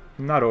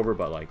not over,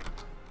 but like,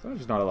 it's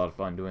just not a lot of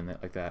fun doing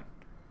that like that.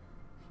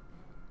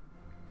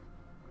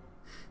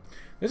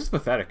 This is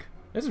pathetic.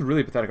 This is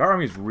really pathetic. Our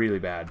army is really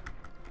bad.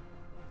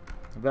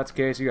 If that's the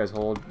case, you guys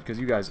hold, because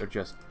you guys are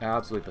just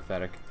absolutely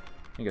pathetic.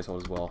 You guys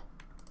hold as well.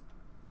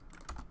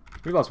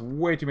 We've lost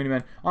way too many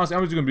men. Honestly,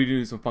 I'm just going to be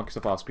doing some funky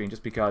stuff off screen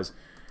just because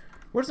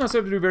we're just not set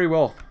up to do very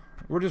well.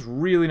 We're just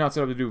really not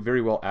set up to do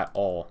very well at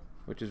all,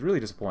 which is really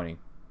disappointing.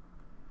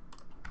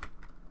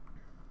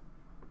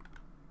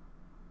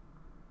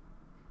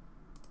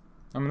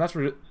 I mean, that's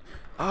really...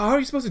 how are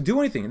you supposed to do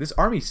anything? This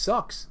army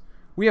sucks.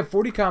 We have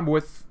 40 combo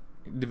width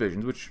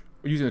divisions, which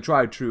are using the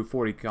tried true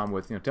 40 combo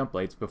width,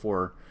 templates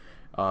before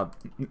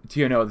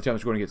TNO, the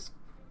temperature going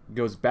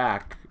goes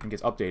back and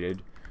gets updated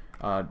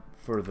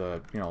for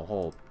the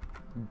whole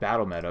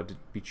battle meta to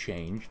be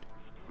changed.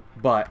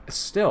 But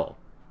still,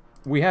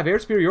 we have air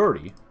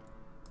superiority.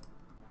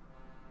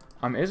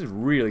 I mean, this is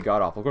really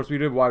god-awful. Of course, we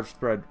did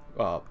widespread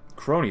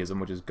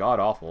cronyism, which is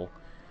god-awful.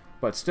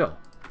 But still,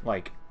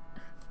 like,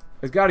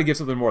 it's got to give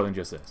something more than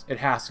just this. It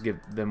has to give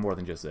them more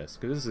than just this,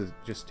 because this is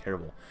just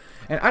terrible.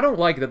 And I don't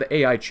like that the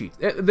AI cheats.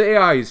 The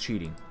AI is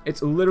cheating.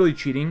 It's literally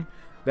cheating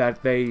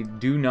that they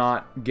do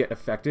not get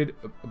affected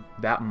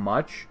that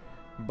much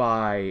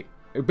by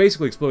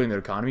basically exploiting their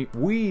economy.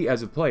 We,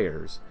 as the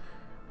players,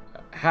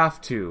 have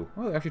to...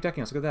 oh, they're actually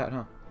attacking us. Look at that,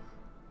 huh?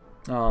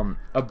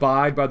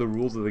 abide by the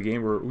rules of the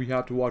game where we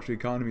have to watch the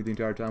economy the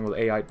entire time while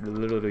the AI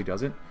literally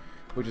doesn't,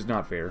 which is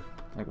not fair.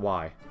 Like,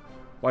 why?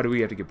 Why do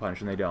we have to get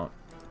punished and they don't?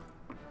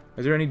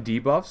 Is there any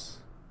debuffs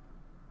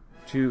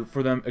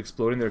for them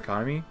exploding their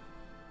economy?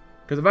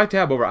 Because if I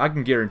tab over, I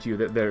can guarantee you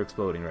that they're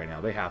exploding right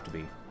now. They have to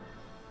be.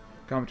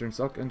 Common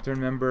turn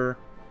member,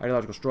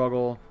 ideological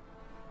struggle.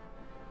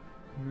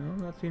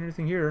 No, not seeing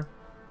anything here.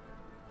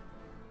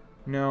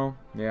 No,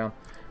 yeah.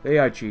 The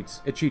AI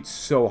cheats. It cheats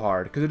so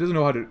hard because it doesn't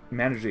know how to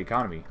manage the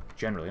economy.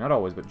 Generally. Not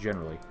always, but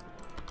generally.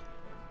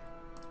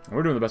 And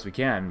we're doing the best we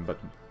can, but...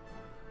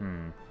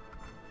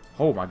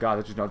 Oh my god,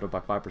 that just knocked up by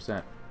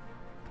 5%.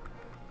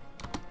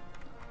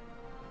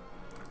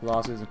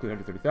 Losses include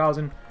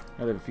 130,000. Now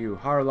they have a few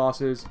higher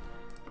losses.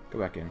 Go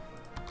back in.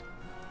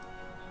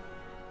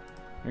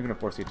 You're going to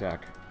force the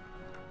attack.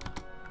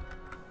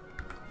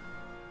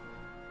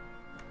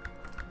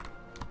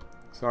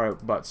 Sorry,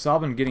 but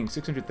Salvin getting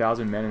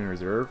 600,000 men in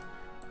reserve.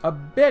 A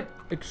bit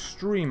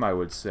extreme, I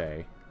would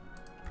say.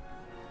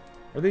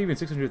 Are there even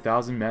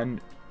 600,000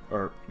 men,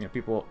 or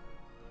people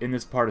in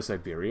this part of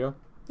Siberia?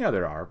 Yeah,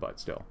 there are,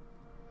 but still.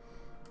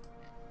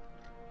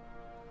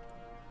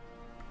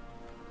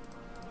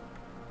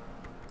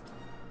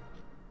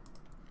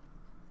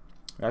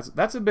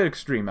 That's a bit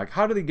extreme. Like,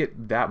 how do they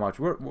get that much?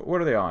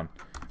 What are they on?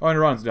 Oh, and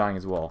Iran's dying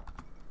as well.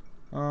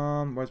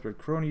 Widespread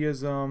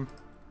cronyism.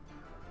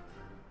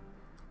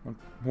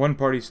 One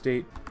party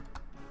state.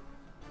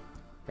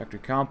 Factory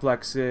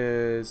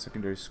complexes.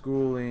 Secondary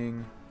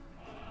schooling.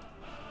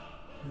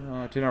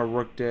 10-hour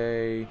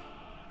workday.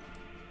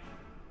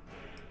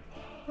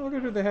 Oh, look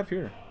at what they have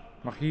here.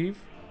 Mahiv.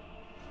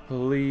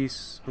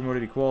 Police.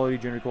 Promoted equality.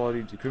 Gender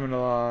equality.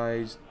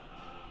 Decriminalized.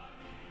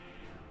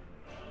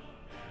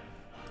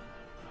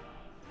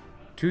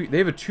 They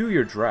have a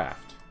 2-year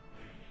draft.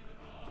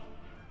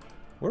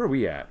 Where are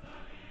we at?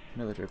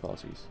 Military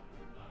policies.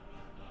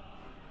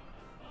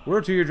 We're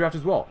a 2-year draft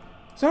as well.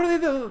 So how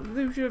do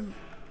they should have...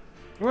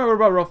 Well, we're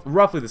about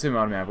roughly the same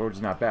amount of manpower, which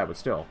is not bad, but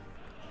still.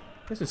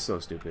 This is so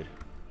stupid.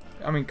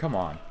 I mean, come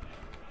on.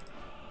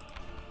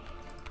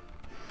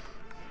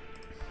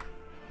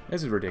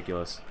 This is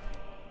ridiculous.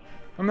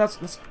 I mean,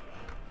 that's...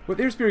 With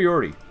air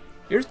superiority.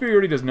 Air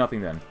superiority does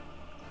nothing then.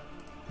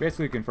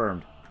 Basically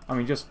confirmed. I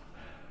mean, just...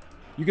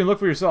 You can look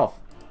for yourself.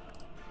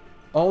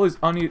 All is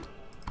unneeded.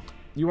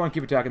 You want to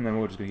keep attacking, then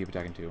we're just going to keep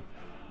attacking too.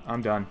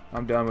 I'm done.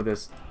 I'm done with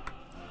this.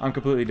 I'm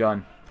completely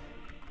done.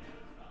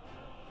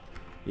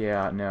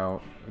 Yeah,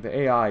 no. The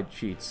AI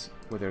cheats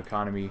with their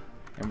economy,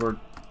 and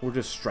we're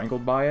just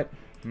strangled by it.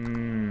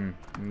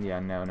 Yeah,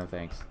 no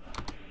thanks.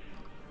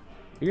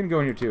 You're going to go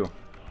in here too.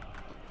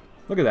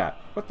 Look at that.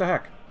 What the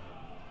heck?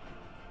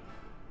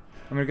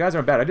 I mean, the guys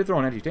aren't bad. I did throw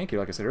an anti-tank here,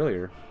 like I said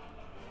earlier.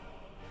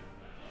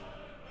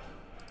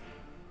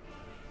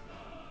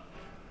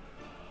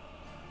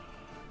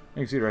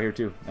 You can see it right here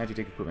too.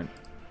 Anti-tank equipment.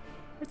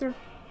 Right there.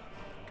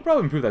 Could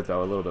probably improve that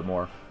though a little bit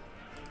more.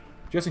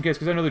 Just in case,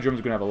 because I know the Germans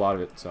are going to have a lot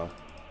of it, so.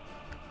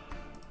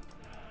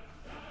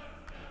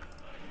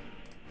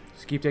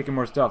 Just keep taking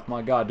more stuff.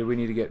 My god, do we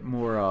need to get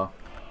more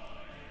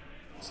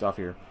stuff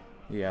here.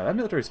 Yeah, that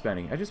military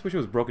spending. I just wish it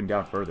was broken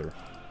down further.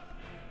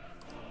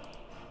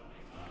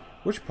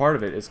 Which part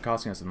of it is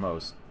costing us the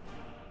most?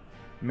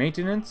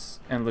 Maintenance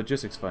and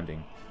logistics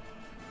funding.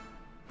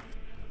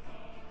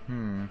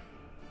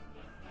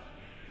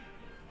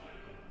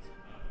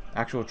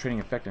 Actual training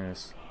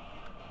effectiveness.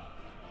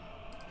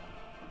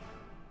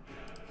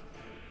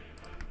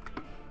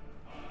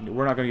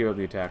 We're not going to give up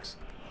the attacks.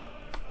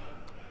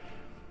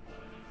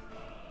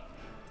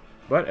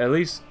 But at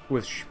least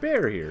with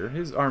Speer here,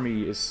 his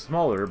army is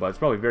smaller, but it's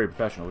probably very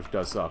professional, which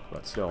does suck,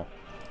 but still.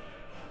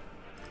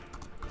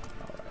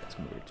 Alright, let's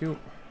come over here too.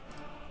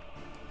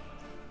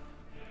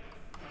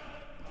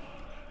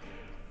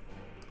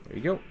 There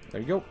you go.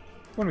 There you go.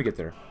 When we get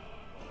there.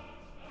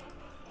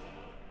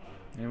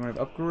 Anyone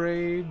have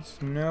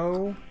upgrades?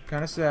 No.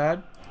 Kind of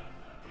sad.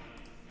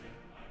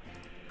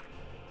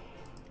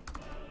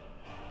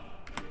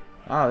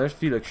 Ah, there's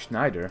Felix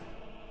Schneider.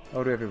 Oh,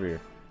 what do we have over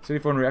here? City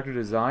phone reactor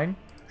design?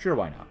 Sure,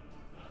 why not?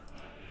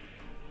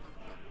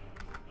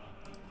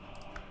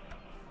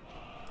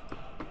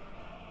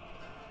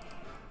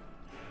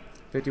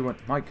 $51.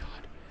 My god.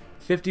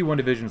 51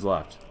 divisions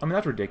left. I mean,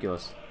 that's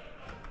ridiculous.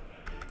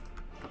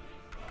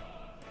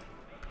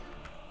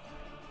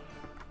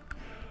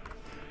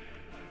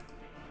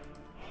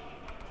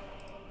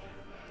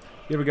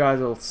 Give you guys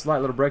a slight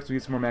little break so we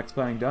get some more max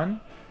planning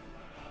done.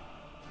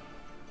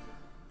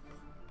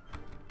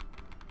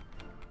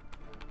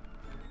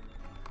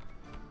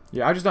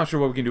 Yeah, I'm just not sure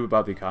what we can do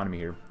about the economy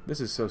here. This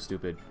is so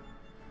stupid.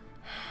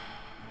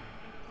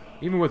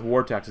 Even with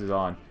war taxes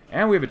on.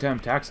 And we have a 10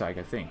 tax hike,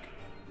 I think.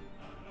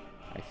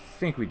 I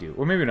think we do.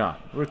 Or maybe not.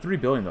 We're at 3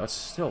 billion though. That's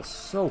still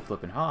so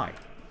flippin' high.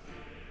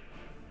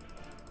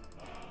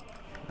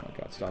 Oh my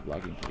god, stop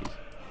lagging, please.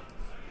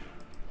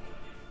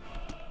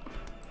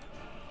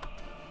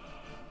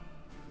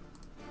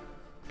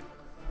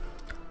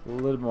 A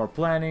little more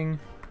planning.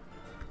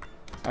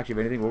 Actually, if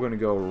anything, we're going to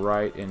go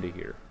right into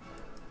here.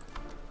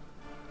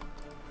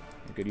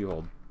 Good, you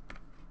hold.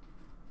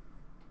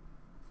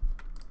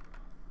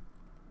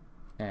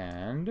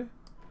 And...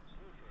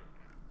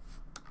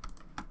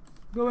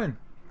 go in.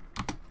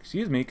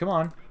 Excuse me, come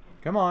on.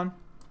 Come on.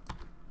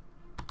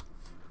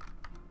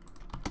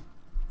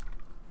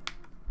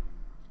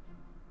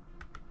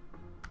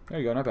 There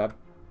you go, not bad.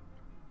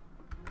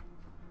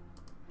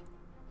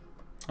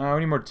 We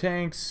need more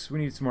tanks. We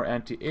need some more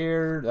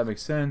anti-air. That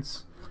makes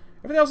sense.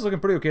 Everything else is looking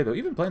pretty okay, though.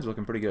 Even planes are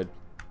looking pretty good.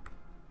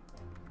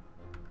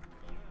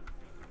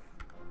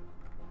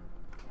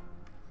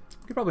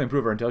 We could probably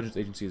improve our intelligence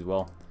agency as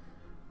well.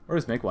 Or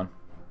just make one.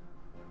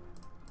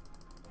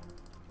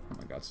 Oh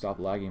my god, stop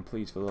lagging,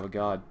 please, for the love of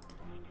God.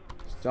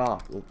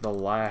 Stop the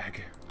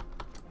lag.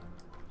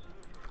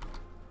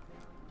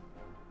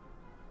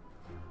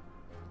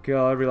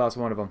 Kill every last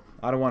one of them.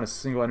 I don't want a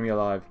single enemy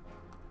alive.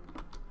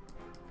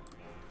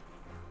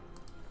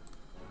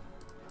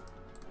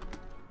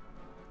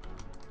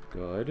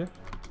 Good.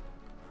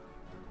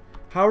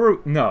 How are...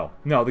 No,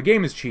 the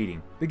game is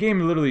cheating. The game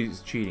literally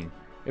is cheating.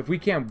 If we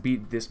can't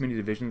beat this many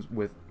divisions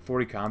with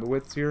 40 combat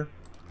widths here,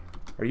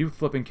 are you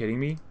flipping kidding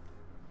me?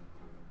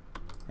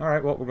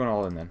 Alright, well, we're going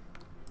all in then.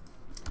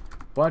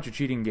 Bunch of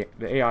cheating.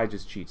 The AI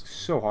just cheats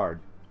so hard.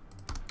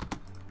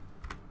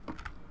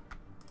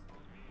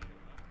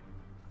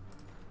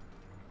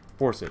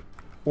 Force it.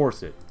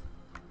 Force it.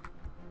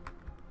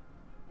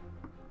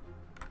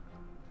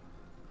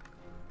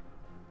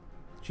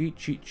 Cheat,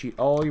 cheat, cheat.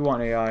 All you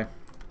want, AI.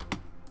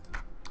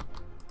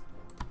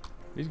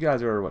 These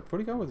guys are, what,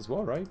 40 combat as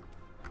well, right?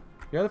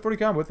 Yeah, they're 40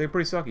 combat. They're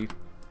pretty sucky.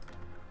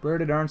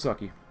 Pretty darn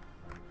sucky.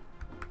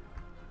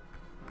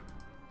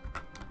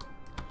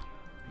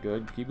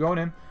 Good. Keep going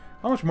in.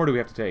 How much more do we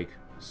have to take?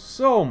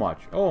 So much.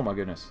 Oh, my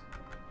goodness.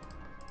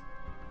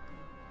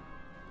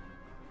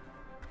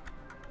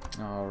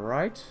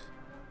 Alright.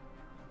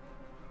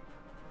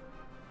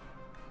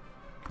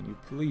 Can you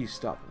please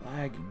stop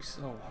lagging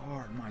so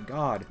hard? My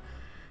god.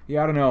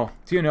 Yeah, I don't know.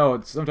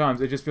 TNO, sometimes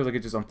it just feels like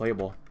it's just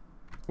unplayable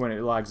when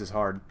it lags this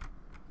hard.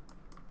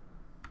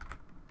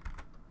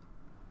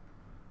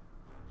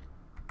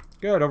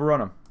 Good, overrun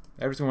them.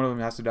 Every single one of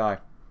them has to die.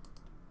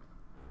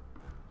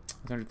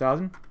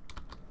 100,000?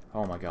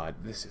 Oh my god,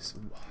 this is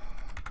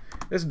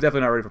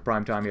definitely not ready for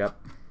prime time yet.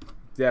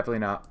 Definitely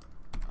not.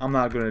 I'm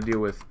not gonna deal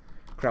with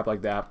crap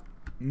like that.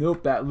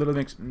 Nope, that literally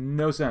makes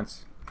no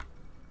sense.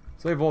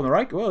 Slave Volt on the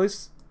right? Well, at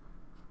least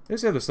they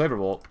have the Slaver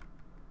Volt.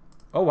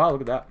 Oh wow,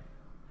 look at that.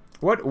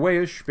 What way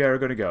is Speer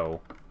gonna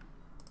go?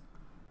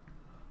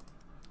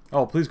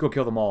 Oh, please go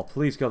kill them all.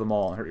 Please kill them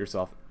all and hurt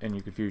yourself in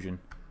your confusion.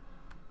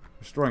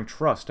 Restoring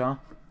trust, huh?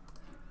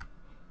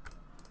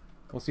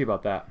 We'll see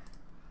about that.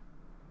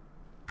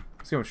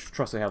 See how much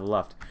trust I have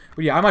left.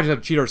 But yeah, I might just have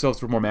to cheat ourselves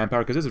for more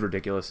manpower because this is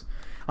ridiculous.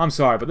 I'm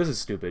sorry, but this is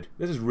stupid.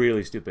 This is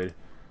really stupid.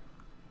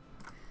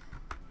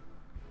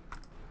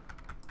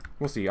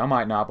 We'll see. I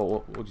might not, but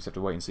we'll just have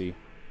to wait and see.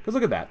 Because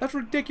look at that. That's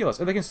ridiculous.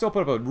 And they can still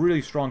put up a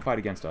really strong fight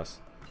against us.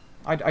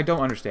 I don't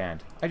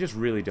understand. I just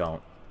really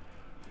don't.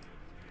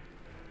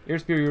 Air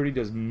superiority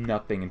does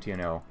nothing in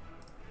TNO.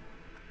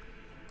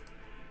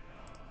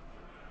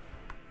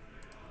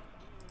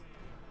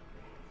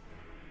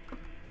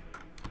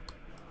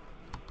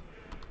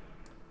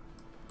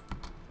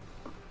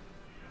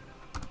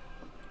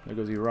 There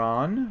goes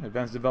Iran.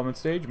 Advanced development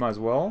stage. Might as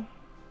well.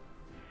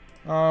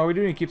 We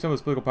do need to keep some of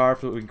this political power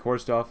so that we can core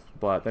stuff.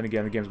 But then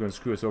again, the game's going to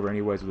screw us over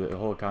anyways with the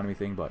whole economy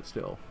thing. But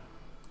still.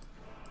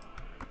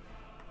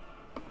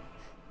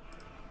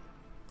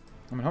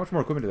 I mean, how much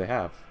more equipment do they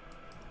have?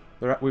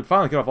 We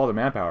finally cut off all their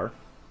manpower.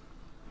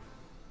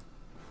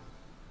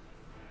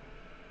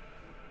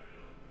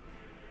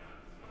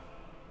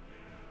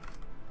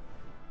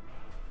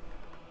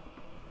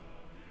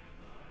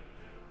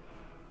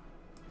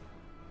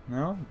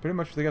 No, pretty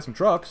much they got some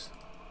trucks.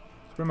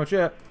 That's pretty much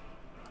it.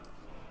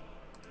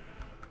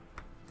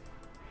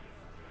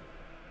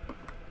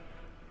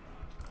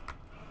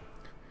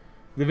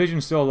 The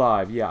Division's still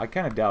alive. Yeah, I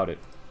kind of doubt it.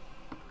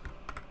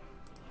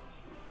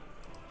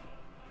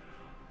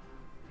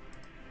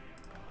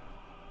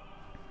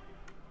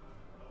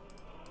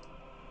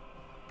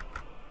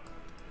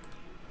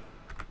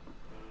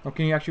 Oh,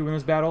 can you actually win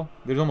this battle?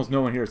 There's almost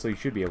no one here, so you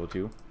should be able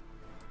to.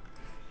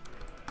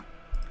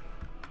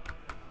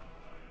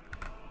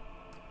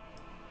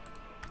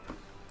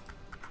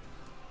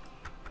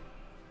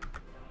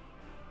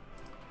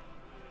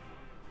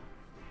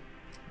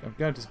 I'm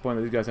kind of disappointed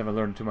that these guys haven't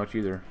learned too much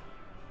either.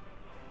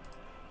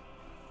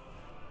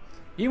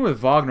 Even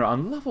with Vagner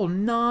on level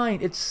 9,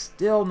 it's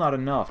still not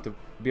enough to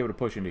be able to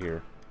push into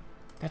here.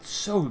 That's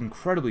so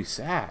incredibly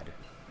sad.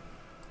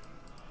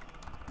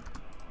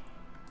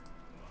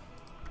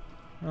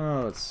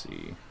 Let's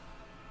see.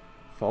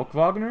 Folk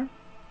Vagner?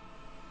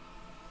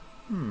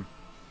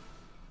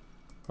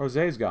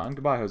 Jose's gone.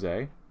 Goodbye,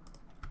 Jose.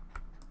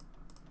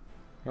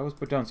 Let's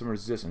put down some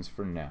resistance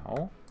for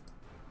now.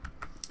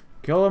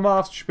 Kill them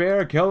off,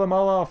 Speer! Kill them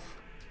all off!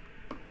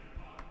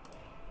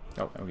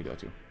 Oh, and we can do that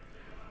too.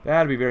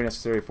 That'd be very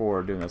necessary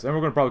for doing this. And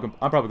we're gonna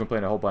I'm probably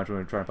complaining a whole bunch when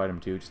we try and fight him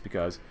too, just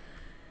because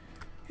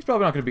he's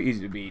probably not gonna be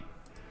easy to beat.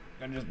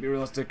 Gotta just be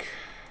realistic.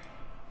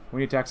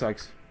 We need tax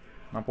hikes.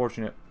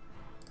 Unfortunate.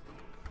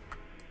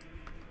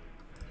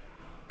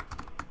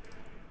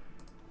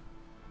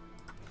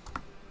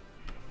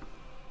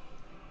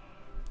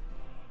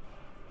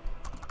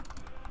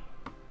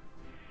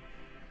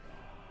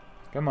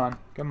 Come on,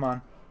 come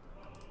on.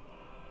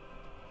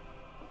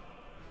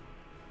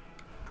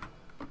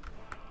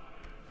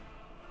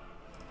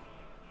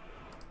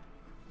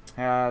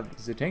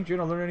 Does the tank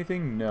general learn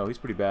anything? No, he's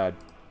pretty bad.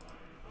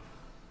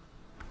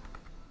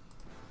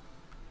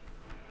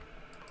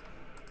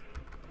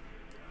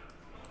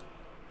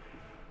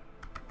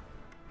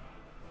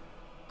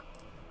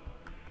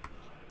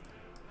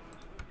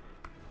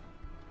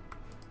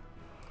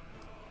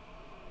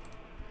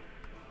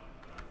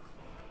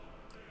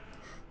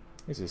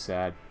 This is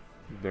sad.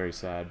 Very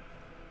sad.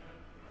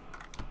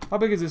 How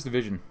big is this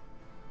division?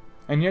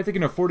 And yet they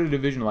can afford a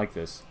division like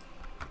this.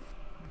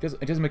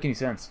 It doesn't make any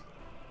sense.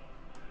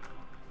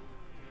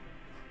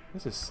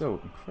 This is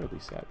so incredibly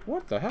sad.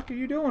 What the heck are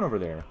you doing over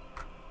there?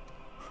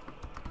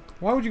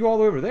 Why would you go all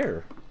the way over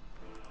there?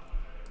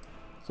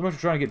 So much for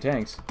trying to get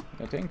tanks.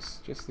 Tanks,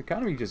 just the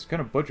economy just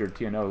kind of butchered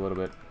TNO a little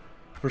bit.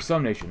 For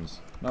some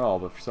nations. Not all,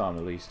 but for some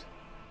at least.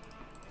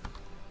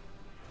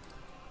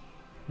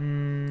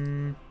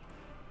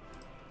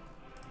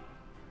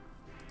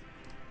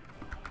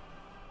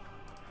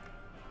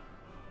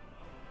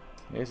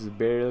 This is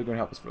barely going to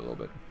help us for a little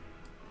bit.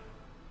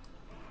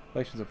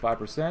 Inflation's at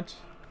 5%.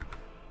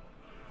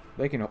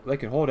 They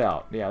can hold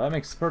out. Yeah, that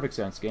makes perfect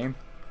sense, game.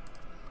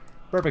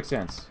 Perfect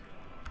sense.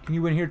 Can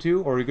you win here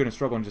too, or are you going to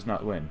struggle and just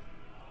not win?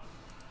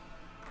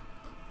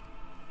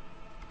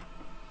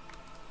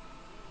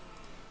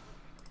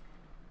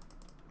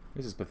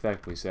 This is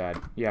pathetically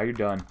sad. Yeah, you're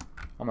done.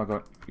 I'm not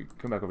going.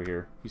 Come back over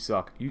here. You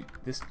suck. Oh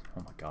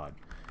my god.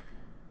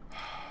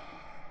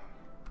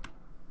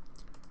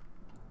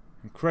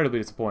 Incredibly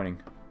disappointing.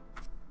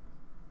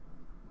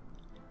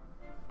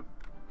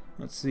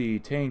 Let's see,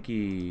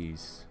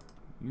 tankies.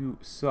 You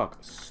suck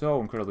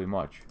so incredibly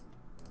much.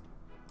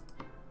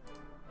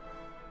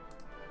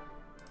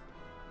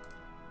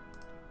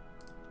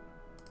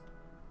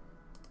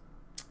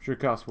 Sure,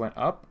 costs went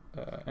up.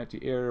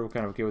 Anti-air, we're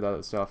kind of okay with all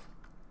that stuff.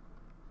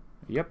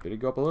 Yep, it did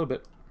go up a little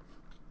bit.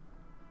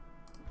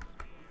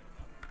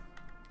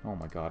 Oh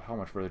my god, how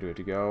much further do we have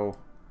to go?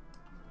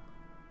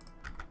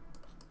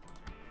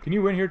 Can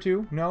you win here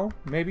too? No?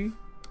 Maybe?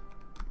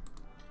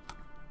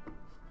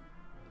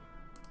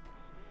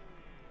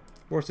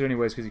 Force it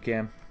anyways because you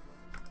can.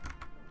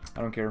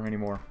 I don't care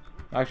anymore.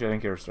 Actually, I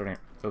didn't care starting a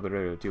little bit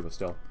earlier too, but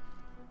still.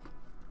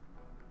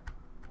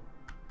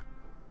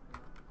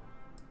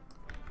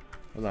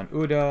 Hold on,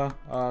 Uda.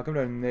 Come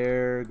down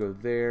there, go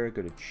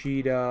to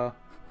Cheetah.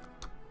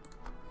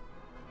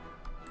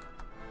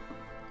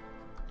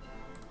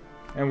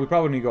 And we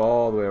probably need to go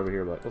all the way over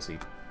here, but we'll see.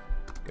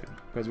 Good,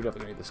 because we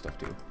definitely need this stuff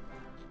too.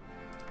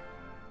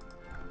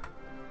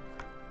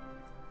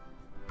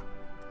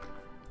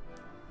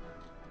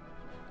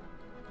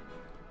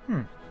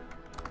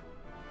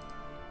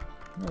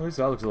 Well, at least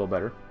that looks a little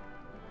better.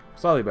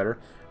 Slightly better.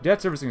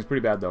 Debt servicing is pretty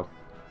bad, though.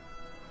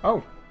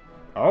 Oh!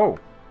 Oh!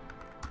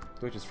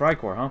 Which is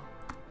Frycore, huh?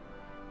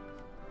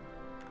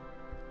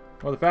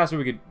 Well, the faster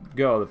we could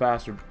go, the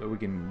faster we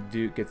can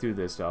get through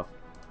this stuff.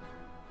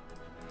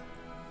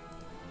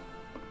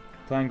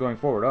 Plan going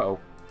forward. Uh-oh.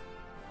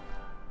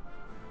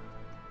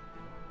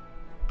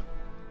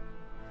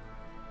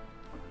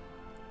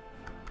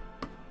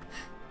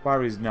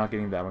 Barbie's not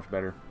getting that much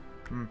better.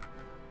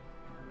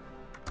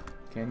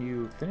 Can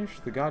you finish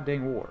the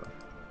goddamn war?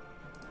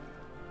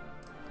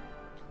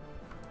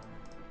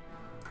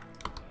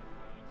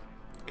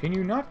 Can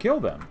you not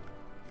kill them?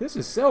 This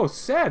is so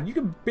sad. You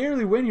can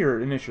barely win here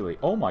initially.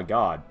 Oh my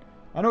god.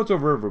 I know it's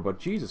over, but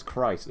Jesus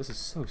Christ. This is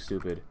so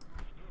stupid.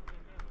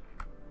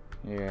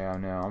 Yeah,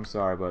 no, I'm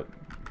sorry, but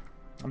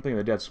I'm thinking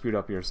the dev's screwed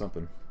up here or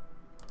something.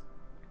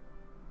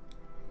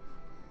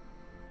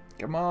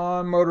 Come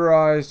on,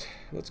 motorized.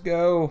 Let's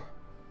go.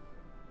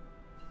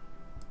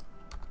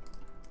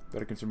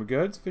 Better consumer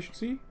goods,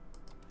 efficiency.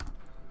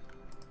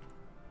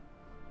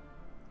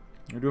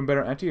 We're doing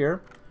better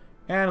anti-air.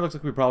 And it looks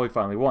like we probably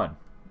finally won.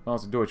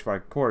 Unless the Deutsche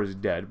Freikorps is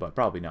dead, but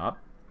probably not.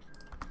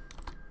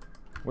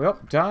 Well,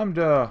 time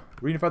to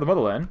reunify the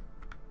motherland.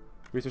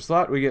 Research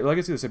slot, we get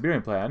Legacy of the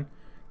Siberian Plan.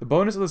 The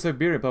bonus of the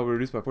Siberian Plan will be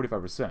reduced by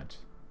 45%.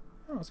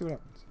 Oh, let's see what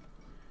happens.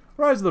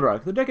 Rise of the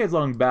Reich. The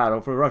decades-long battle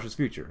for Russia's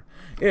future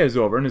is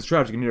over and is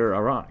tragic and near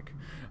ironic.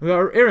 The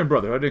Aryan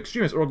Brotherhood, an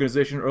extremist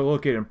organization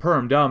located in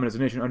Perm, dominates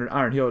the nation under an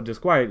iron heel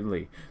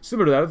disquietly,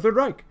 similar to that of the Third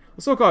Reich.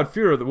 The so-called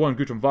Führer of the one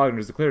Guntram Wagner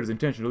has declared his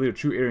intention to lead a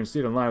true Aryan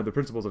state in line with the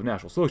principles of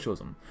National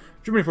Socialism.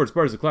 Germany, for its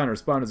part, has declined to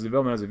respond to this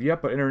development as of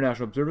yet, but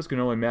international observers can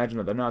only imagine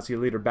that the Nazi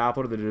leader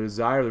baffled the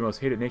desire of their most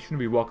hated nation to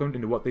be welcomed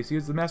into what they see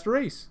as the master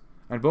race.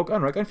 Ein Volk,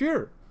 ein Reich, ein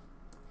Führer.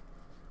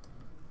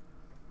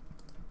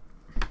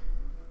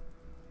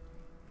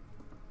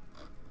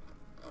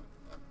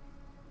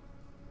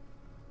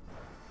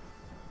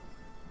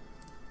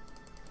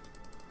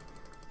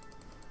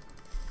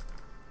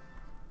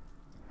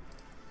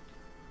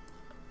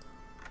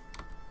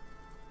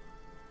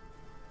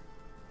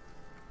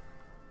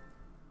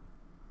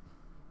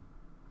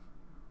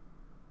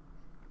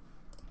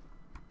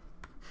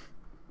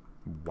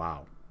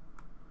 Wow.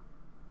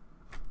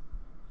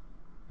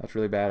 That's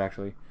really bad,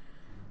 actually.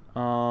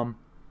 So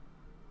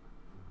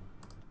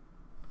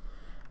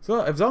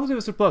as long as it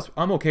was surplus,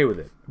 I'm okay with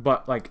it.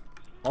 But, like,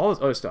 all this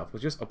other stuff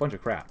was just a bunch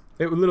of crap.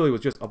 It literally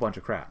was just a bunch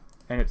of crap.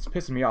 And it's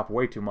pissing me off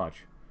way too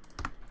much.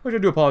 Which I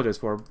do apologize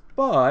for.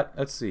 But,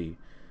 let's see.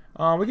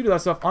 We can do that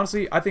stuff.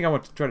 Honestly, I think I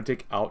want to try to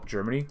take out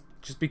Germany.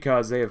 Just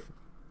because they have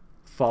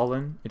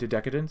fallen into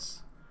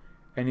decadence.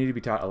 And need to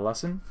be taught a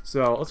lesson.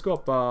 So, let's go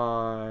up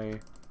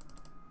by...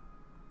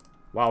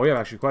 Wow, we have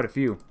actually quite a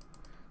few.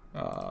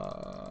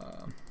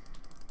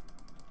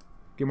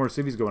 Get more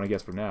cities going, I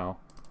guess, for now.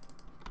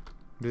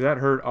 Does that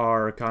hurt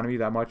our economy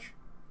that much?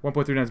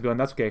 1.39 billion,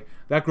 that's okay.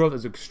 That growth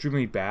is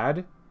extremely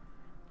bad.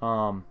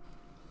 But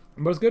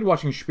it's good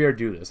watching Speer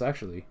do this,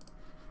 actually.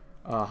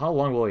 How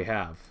long will he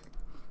have?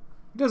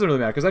 It doesn't really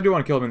matter, because I do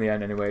want to kill him in the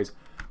end anyways.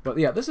 But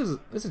yeah, this is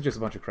just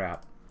a bunch of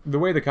crap. The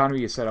way the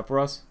economy is set up for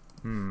us,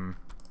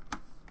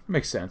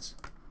 makes sense.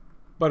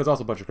 But it's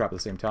also a bunch of crap at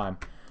the same time.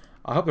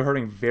 I hope they're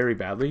hurting very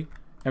badly.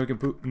 And we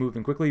can move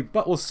in quickly,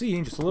 but we'll see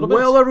in just a little bit.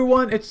 Well,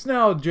 everyone, it's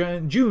now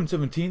June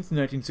 17th,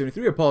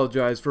 1973. I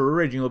apologize for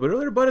raging a little bit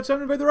earlier, but it's time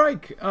to invade the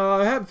Reich.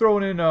 I have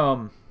thrown in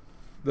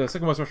the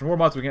Second West Russian War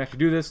mod, so we can actually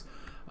do this.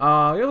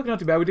 You're looking not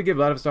too bad. We did get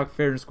Vladivostok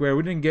fair and square.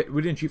 We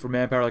didn't cheat for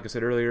manpower, like I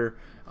said earlier.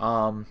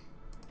 Yeah,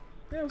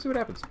 we'll see what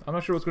happens. I'm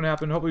not sure what's going to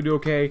happen. Hopefully, we do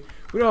okay.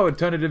 We don't have a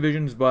ton of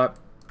divisions, but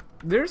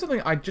there's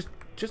something I just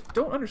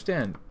don't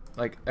understand,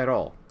 like, at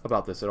all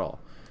about this at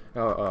all.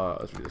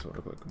 Let's read this one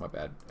real quick. My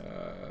bad.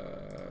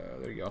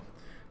 There you go.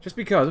 Just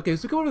because, okay,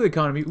 so going to the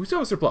economy, we still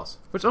have a surplus,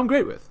 which I'm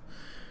great with.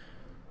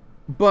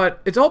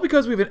 But it's all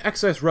because we have an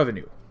excess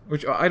revenue,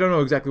 which I don't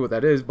know exactly what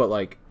that is, but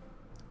like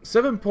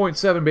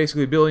 7.7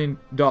 basically billion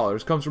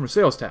dollars comes from a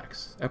sales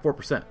tax at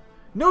 4%.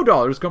 No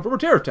dollars come from a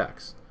tariff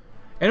tax.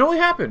 And it only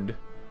happened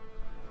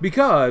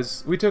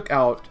because we took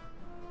out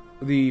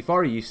the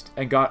Far East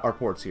and got our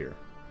ports here.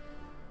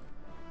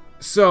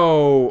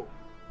 So...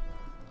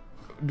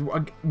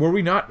 were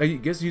we not, I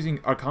guess, using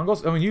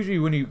Arkangels? I mean, usually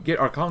when you get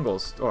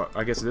Arkangels, or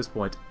I guess at this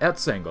point,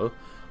 Erzengel,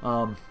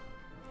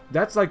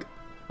 that's like,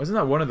 isn't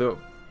that one of the,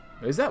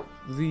 is that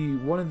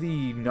one of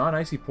the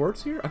non-icy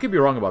ports here? I could be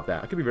wrong about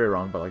that. I could be very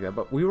wrong about like that,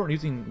 but we weren't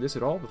using this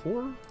at all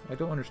before? I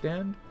don't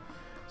understand.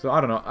 So, I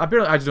don't know.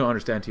 Apparently, I just don't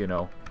understand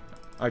TNO.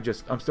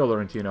 I'm still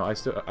learning TNO.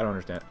 I don't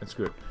understand. And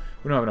screw it.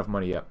 We don't have enough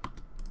money yet.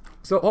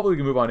 So, hopefully we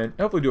can move on in.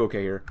 Hopefully do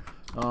okay here.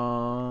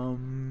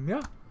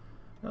 Yeah.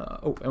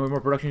 Oh, and with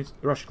more production units,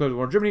 Russia declares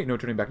war on Germany. No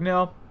turning back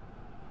now.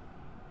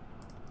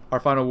 Our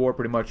final war,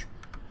 pretty much.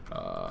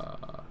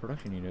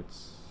 Production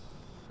units.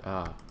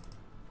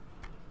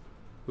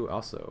 Ooh,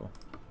 also.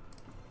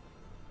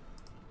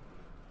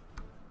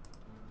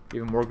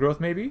 Even more growth,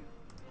 maybe?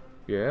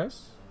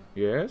 Yes.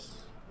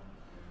 Yes.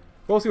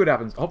 We'll see what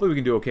happens. Hopefully we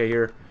can do okay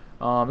here.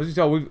 As you can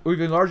tell, we've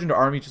enlarged into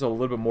army just a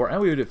little bit more. And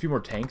we did a few more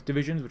tank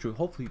divisions, which will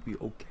hopefully be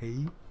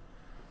okay.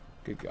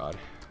 Good God.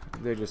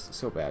 They're just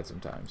so bad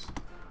sometimes.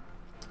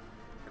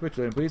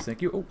 Capitulating, please.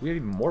 Thank you. Oh, we have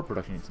even more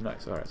production units.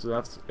 Nice. Alright, so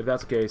if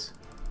that's the case.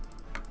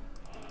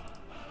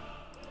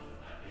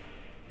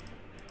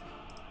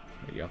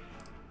 There you go.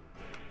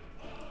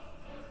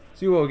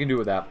 See what we can do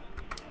with that.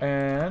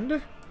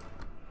 And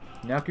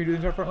now can we do the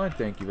entire front line?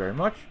 Thank you very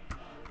much.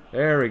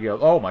 There we go.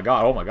 Oh my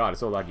god, it's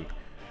so lucky.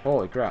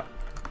 Holy crap.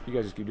 You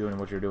guys just keep doing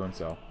what you're doing,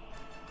 so.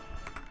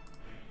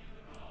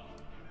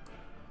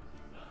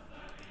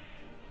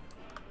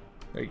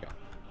 There you go.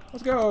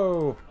 Let's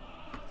go!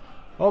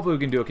 Hopefully we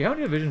can do okay. How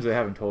many divisions do they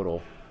have in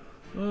total?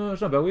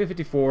 It's not bad. We have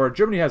 54.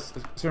 Germany has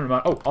a certain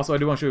amount. Oh, also I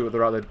do want to show you what the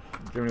route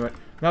that Germany went.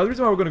 Now the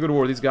reason why we're going to go to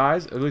war with these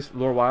guys, at least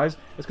lore-wise,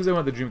 is because they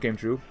want the dream came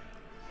true.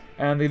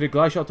 And they did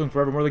Gleichschaltung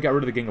forevermore. They got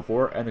rid of the Gang of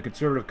Four, and the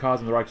conservative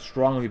cause in the Reich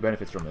strongly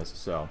benefits from this.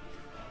 So,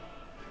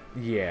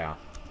 yeah.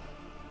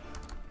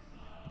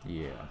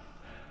 Yeah.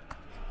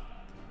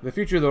 The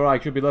future of the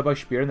Reich should be led by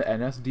Speer and the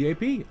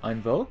NSDAP.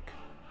 Ein Volk.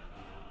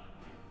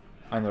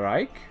 Ein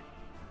Reich.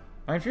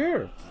 Ein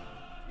Führer.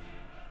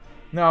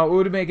 Now,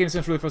 would it make any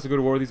sense really for us to go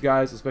to war with these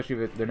guys,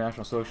 especially if they're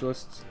National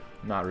Socialists?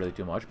 Not really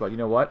too much, but you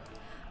know what?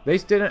 They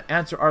didn't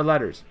answer our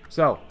letters,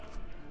 so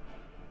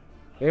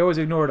they always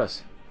ignored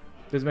us.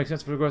 Does it make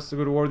sense for us to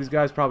go to war with these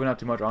guys? Probably not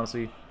too much,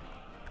 honestly. In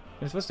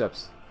his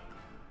footsteps.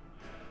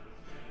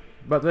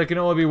 But there can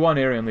only be one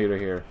Aryan leader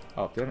here.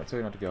 Oh, did I not tell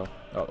you not to go?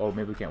 Oh,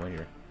 maybe we can't win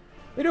here.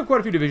 They do have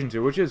quite a few divisions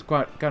here, which is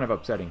kind of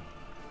upsetting.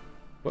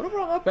 But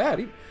overall, not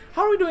bad.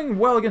 How are we doing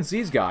well against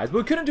these guys? But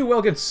we couldn't do well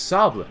against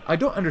Sablin. I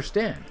don't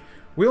understand.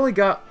 We only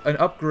got an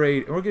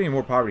upgrade, and we're getting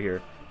more poverty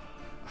here.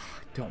 I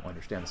don't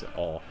understand this at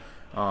all.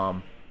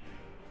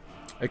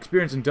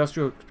 Experience,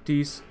 industrial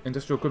expertise,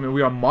 industrial equipment.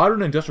 We are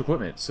modern industrial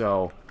equipment,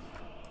 so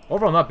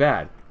overall not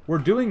bad. We're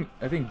doing,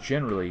 I think,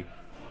 generally,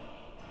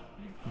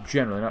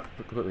 not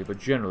completely, but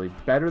generally,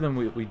 better than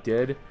we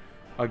did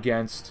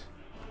against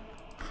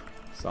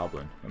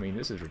Sablin. I mean,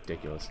 this is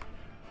ridiculous.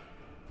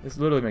 This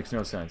literally makes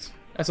no sense.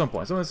 At some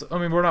point. I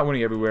mean, we're not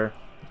winning everywhere.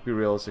 Let's be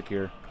realistic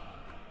here.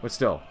 But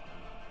still.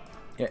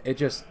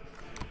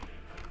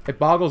 It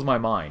boggles my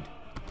mind.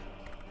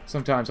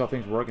 Sometimes how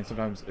things work and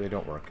sometimes they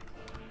don't work.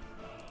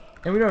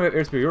 And we don't have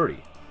air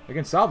superiority.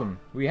 Against Salbin,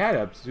 we had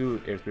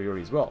absolute air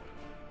superiority as well.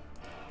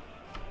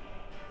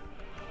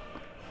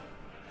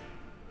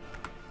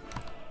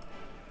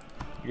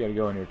 You gotta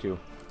go in here too.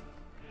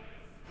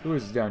 Who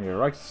is down here?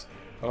 Reykh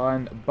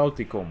and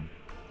Baltikum.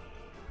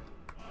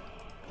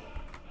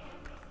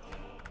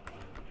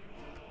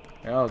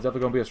 Yeah, it's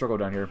definitely gonna be a struggle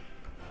down here.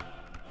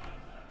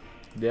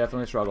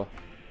 Definitely a struggle.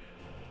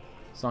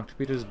 St.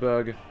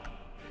 Petersburg.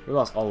 We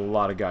lost a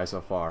lot of guys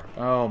so far.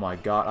 Oh my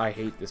god, I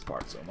hate this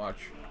part so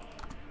much.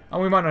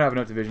 And we might not have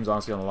enough divisions,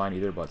 honestly, on the line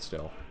either, but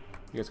still.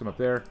 You guys come up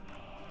there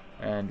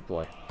and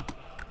deploy.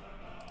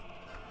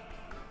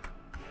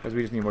 Because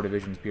we just need more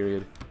divisions,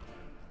 period.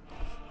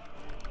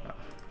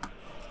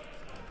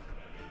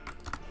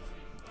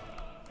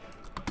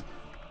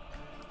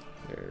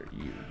 There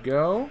you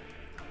go.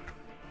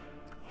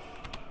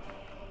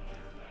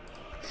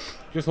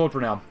 Just hold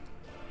for now.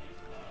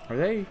 Are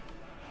they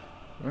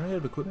running out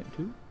of equipment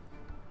too?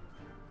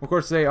 Of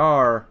course they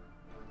are.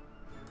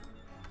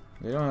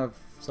 They don't have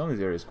some of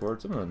these areas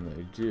scored. Some of them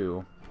they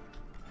do.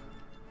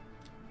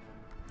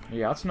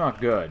 Yeah, that's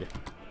not good.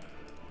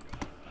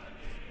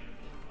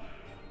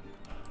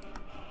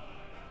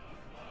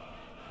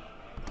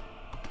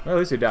 Well, at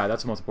least they died.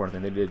 That's the most important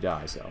thing. They did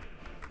die, so.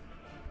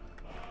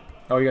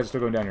 Oh, you guys are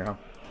still going down here, huh?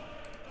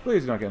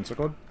 Please do not get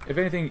encircled. If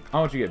anything, I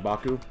want you to get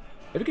Baku.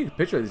 If you could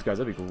capitulate these guys,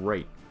 that'd be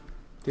great.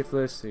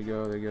 Tiflis, there you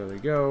go, there you go, there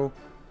you go.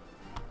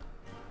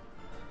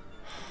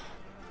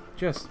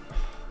 Just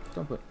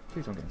don't put.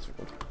 Please don't get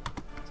encircled.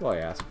 That's all I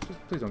ask.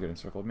 Just please don't get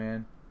encircled,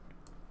 man.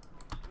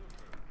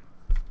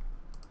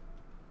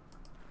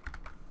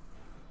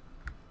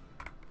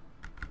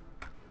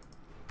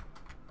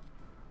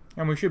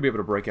 And we should be able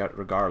to break out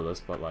regardless,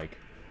 but like,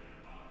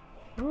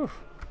 oof.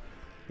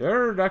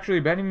 They're actually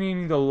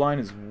abandoning the line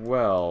as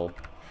well.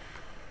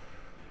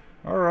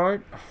 All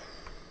right,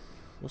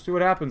 we'll see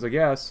what happens, I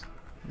guess.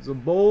 It's a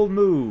bold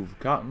move,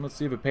 Cotton. Let's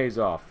see if it pays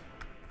off.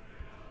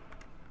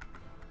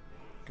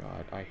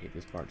 God, I hate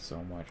this part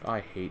so much. I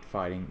hate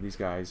fighting these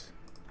guys.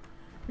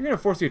 You're gonna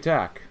force the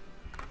attack.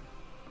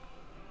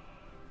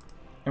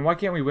 And why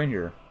can't we win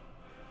here?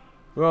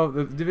 Well,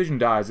 the division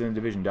dies, and the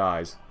division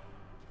dies.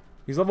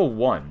 He's level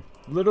 1.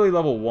 Literally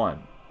level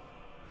 1.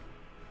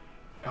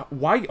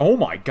 Why? Oh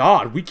my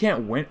god, we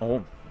can't win.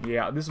 Oh,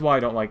 yeah, this is why I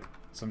don't like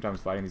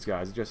sometimes fighting these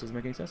guys. It just doesn't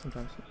make any sense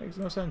sometimes. It makes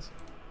no sense.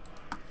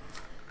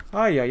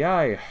 Ay, ay,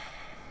 ay.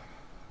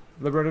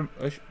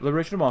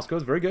 Liberation of Moscow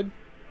is very good.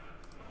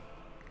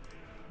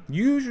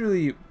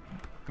 Usually,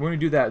 when we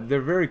do that,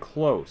 they're very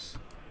close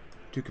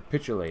to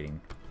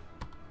capitulating.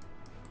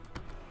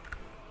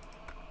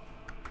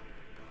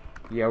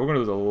 Yeah, we're going to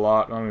lose a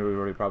lot. I mean, we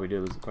already probably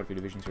did lose quite a few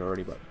divisions here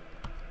already, but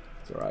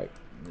it's alright.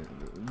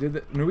 Did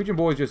the Norwegian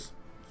boys just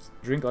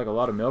drink like a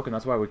lot of milk and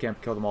that's why we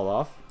can't kill them all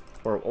off?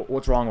 Or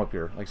what's wrong up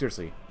here? Like,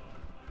 seriously.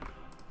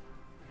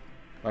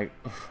 Like,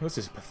 this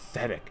is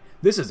pathetic.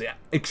 This is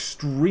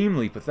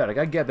extremely pathetic.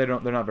 I get they're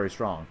not very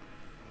strong.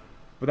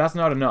 But that's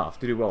not enough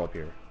to do well up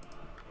here.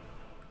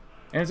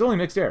 And it's only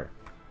mixed air.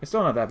 It's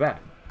still not that bad.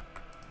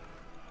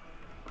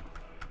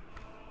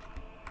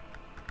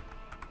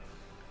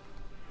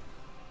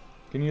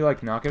 Can you,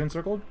 like, not get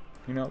encircled?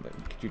 You know,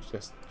 could you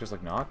just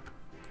like, not?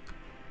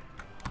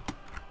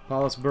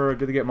 Palasburg,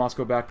 did they get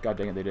Moscow back? God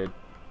dang it, they did.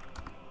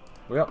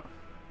 Well,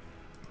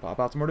 pop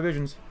out some more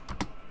divisions.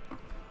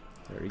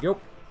 There you go.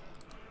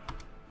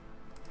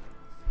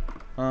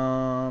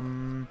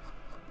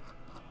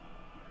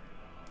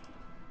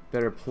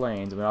 Better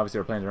planes. I mean, obviously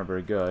our planes aren't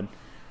very good.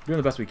 Doing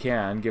the best we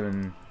can,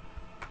 given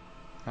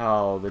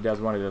how the devs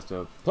wanted us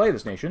to play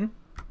this nation.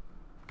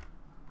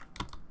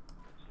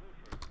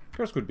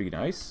 Kursk would be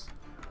nice.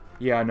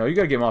 Yeah, no, you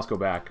gotta get Moscow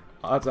back.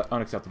 That's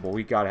unacceptable.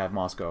 We gotta have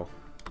Moscow.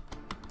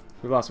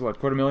 We lost, what,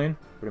 250,000?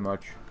 Pretty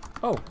much.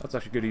 Oh, that's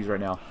actually good ease right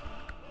now.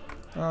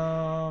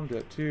 Do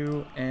that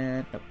too,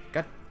 and... Oh,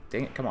 god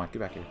dang it, come on, get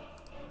back here.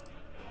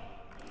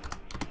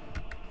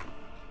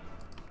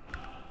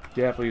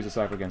 Definitely use a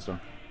cipher against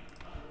him.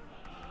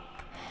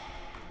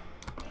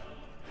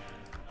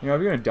 You know,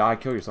 if you're gonna die,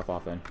 kill yourself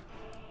off then.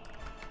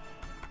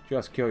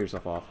 Just kill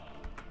yourself off.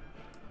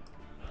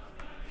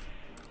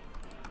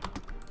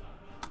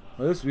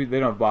 Well, this they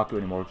don't have Baku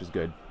anymore, which is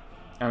good.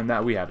 And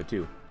that we have it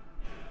too.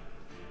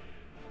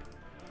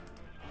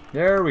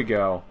 There we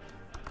go.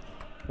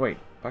 Wait,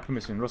 Baku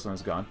missing Ruslan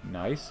is gone.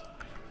 Nice.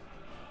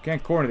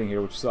 Can't core anything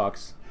here, which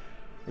sucks.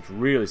 Which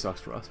really sucks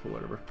for us, but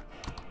whatever.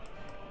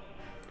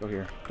 Go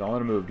here. Don't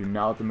let him move. Do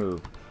not let them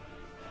move.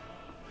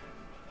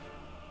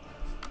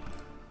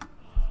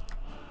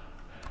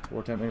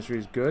 Wartime Ministry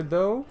is good,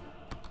 though.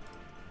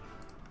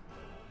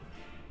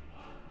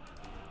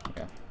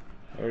 Yeah.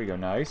 There you go.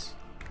 Nice.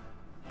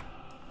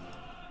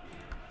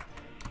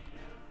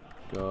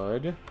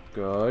 Good.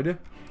 Good.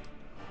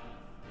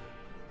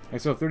 Okay,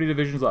 so 30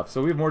 divisions left.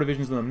 So we have more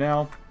divisions than them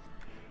now.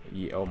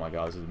 Yeah, oh my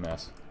god, this is a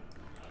mess.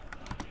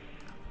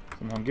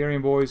 Some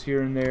Hungarian boys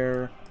here and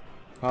there.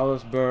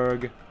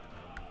 Palasburg.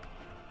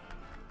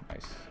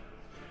 Nice.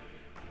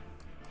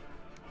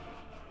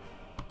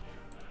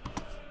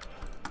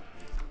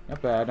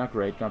 Not bad, not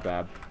great, not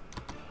bad.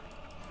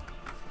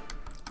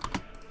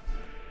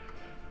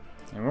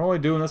 And we're only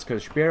doing this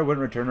because Speer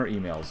wouldn't return our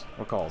emails.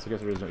 Or calls. I guess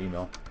there is no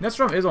email.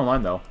 Nestrom is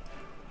online, though.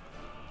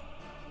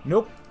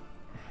 Nope.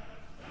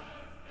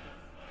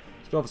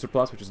 Still have a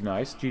surplus, which is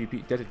nice.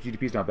 GDP, debt to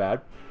GDP is not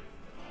bad.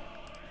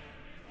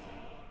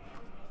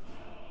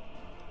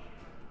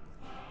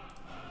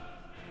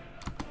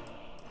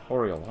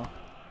 Oriole, huh?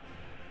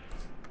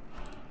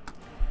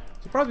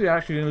 Surprised we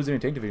actually didn't lose any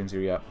tank divisions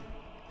here yet.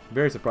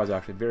 Very surprised,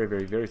 actually. Very,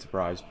 very, very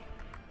surprised.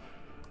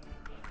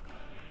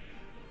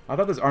 I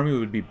thought this army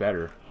would be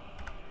better.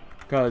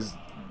 Because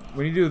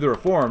when you do the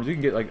reforms, you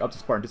can get like up to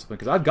Spartan Discipline.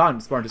 Because I've gotten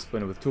Spartan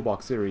Discipline with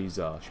Toolbox Series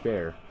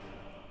Speer.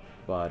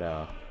 But,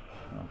 no.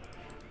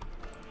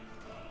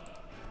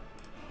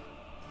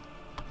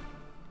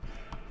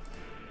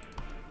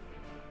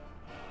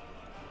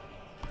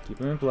 Keep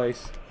them in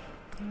place.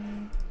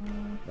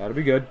 That'll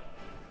be good.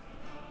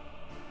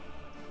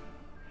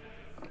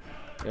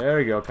 There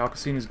we go.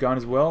 Caucasine is gone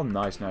as well.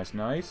 Nice, nice,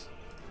 nice.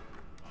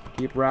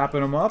 Keep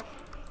wrapping them up.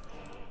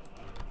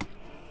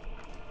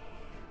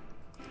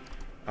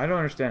 I don't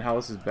understand how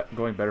this is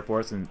going better for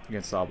us than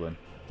against Soblin.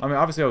 I mean,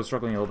 obviously I was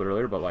struggling a little bit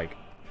earlier, but like...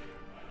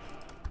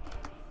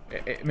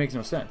 It makes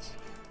no sense.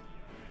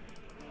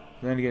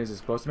 Then again, is it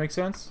supposed to make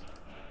sense?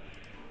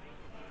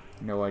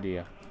 No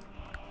idea.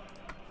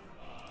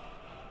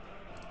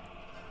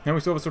 And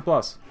we still have a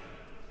surplus.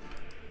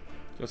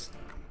 Just...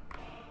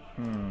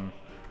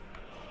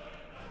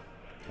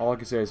 All I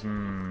can say is,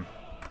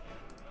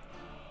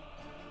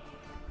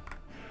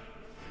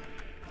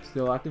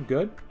 Still active.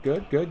 Good.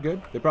 Good, good,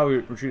 good. They probably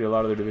retreated a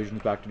lot of their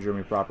divisions back to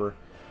Germany proper.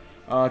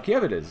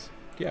 Kiev it is.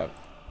 Kiev.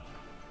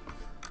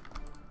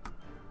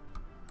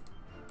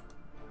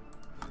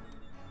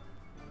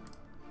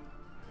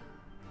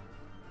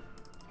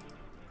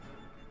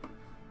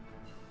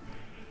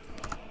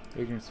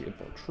 Agency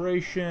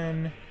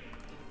infiltration.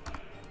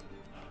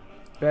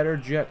 Better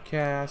jet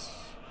casts.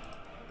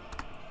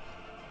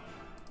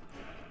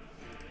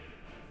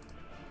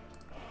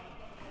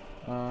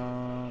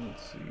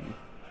 Let's see.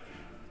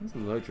 This is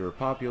ledger.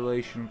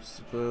 Population,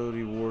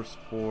 stability, war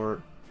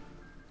support.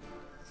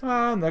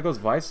 And there goes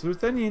Vice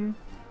Ruthenian.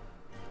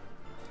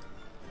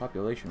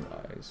 Population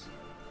rise.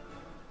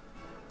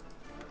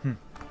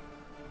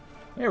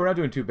 Hey, we're not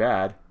doing too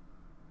bad.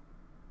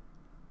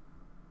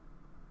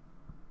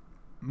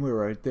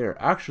 We're right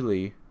there.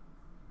 Actually,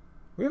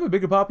 we have a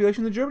bigger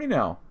population than Germany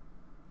now.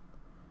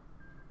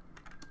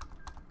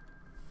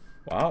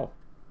 Wow.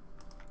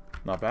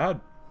 Not bad.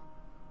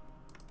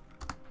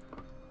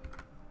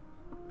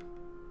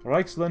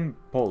 Reichsland,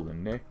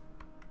 Poland, eh?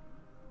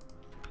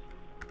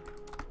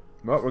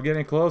 But we're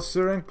getting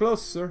closer and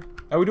closer.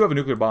 Oh, we do have a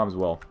nuclear bomb as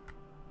well.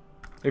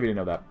 Maybe you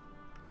didn't know that.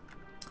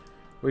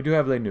 We do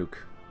have a nuke.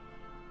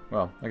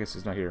 Well, I guess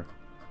it's not here.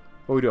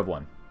 But we do have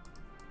one.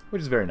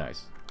 Which is very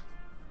nice.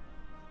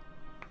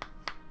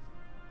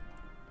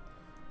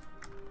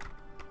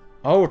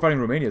 Oh, we're fighting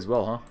Romania as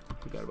well, huh?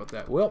 Forgot about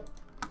that. Well,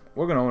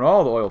 we're going to own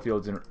all the oil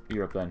fields in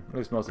Europe then. At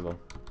least most of them.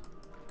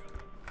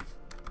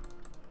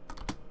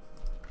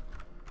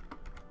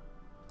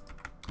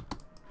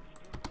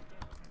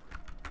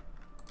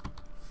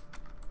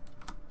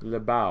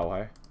 Lebau,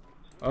 eh?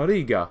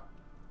 Riga.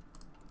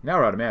 Now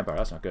we're out of manpower.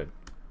 That's not good.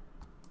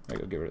 I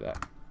gotta get rid of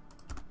that.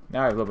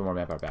 Now I have a little bit more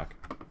manpower back.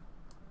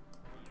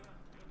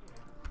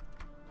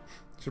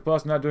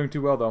 Surplus not doing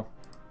too well, though.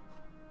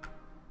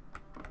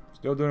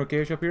 Still doing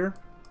okay-ish up here?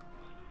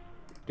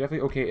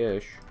 Definitely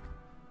okay-ish.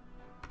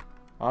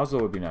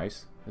 Oslo would be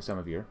nice this time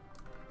of year.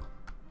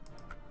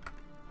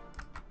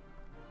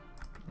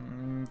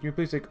 Can you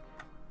please take...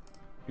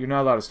 You're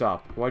not allowed to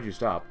stop. Why'd you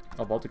stop?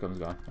 Oh, Balticum's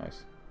gone.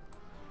 Nice.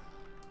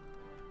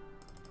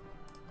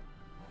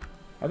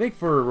 I think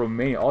for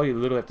Romania, all you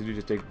literally have to do is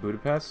just take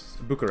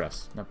Budapest.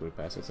 Bucharest. Not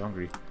Budapest, that's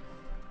Hungary.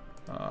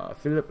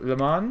 Philip Le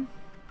Mans.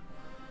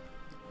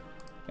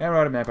 And we're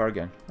out of manpower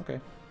again. Okay.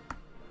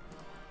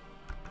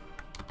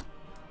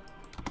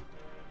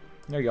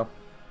 There you go.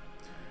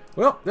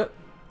 Well,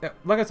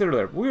 like I said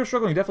earlier, we were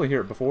struggling definitely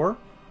here before.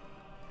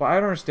 But I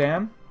don't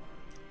understand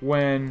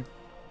when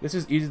this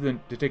is easier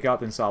to take out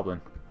than Soblin.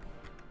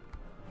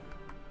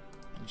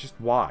 Just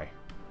why?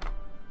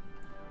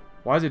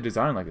 Why is it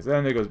designed like this? And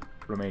then there goes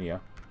Romania.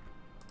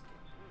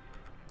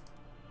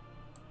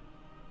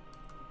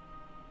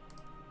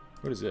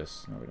 What is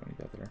this? No, we don't need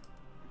that there.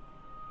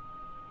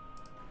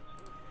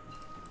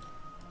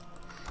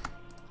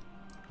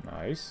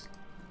 Nice.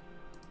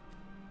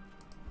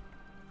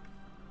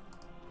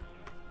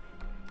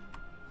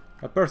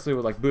 I personally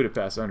would like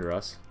Budapest under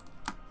us.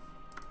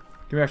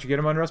 Can we actually get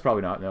him under us?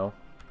 Probably not, no.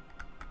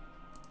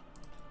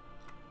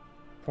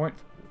 Point.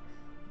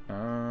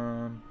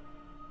 10%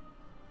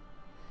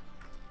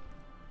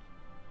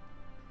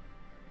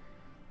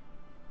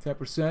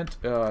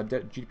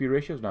 debt GDP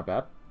ratio is not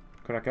bad.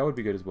 Krakow would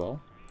be good as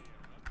well.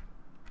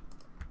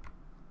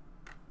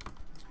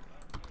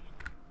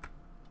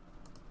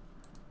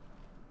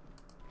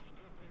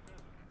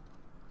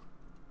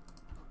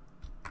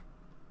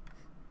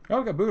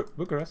 Oh, we got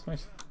Bucharest.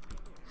 Nice.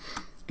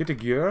 Get to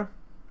Győr.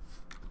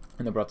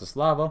 And then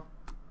Bratislava.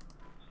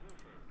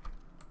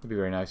 That'd be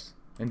very nice.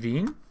 And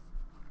Wien?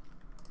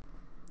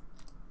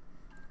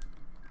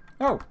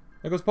 Oh,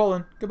 there goes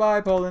Poland.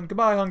 Goodbye, Poland.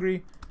 Goodbye,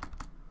 Hungary.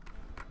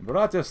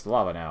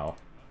 Bratislava now.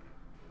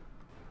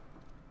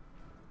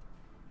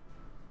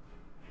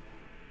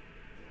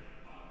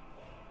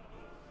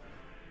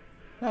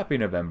 Happy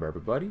November,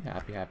 everybody.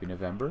 Happy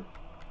November.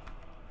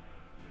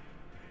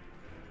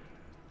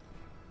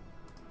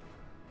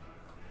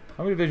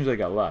 How many divisions they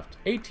got left?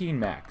 18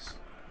 max.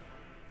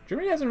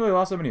 Germany hasn't really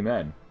lost that many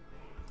men.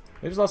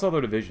 They just lost all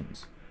their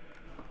divisions.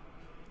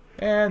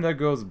 And there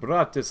goes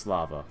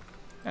Bratislava.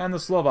 And the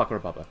Slovak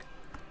Republic.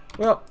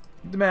 Well,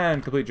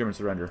 demand complete German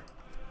surrender.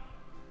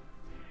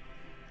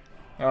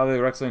 Oh, they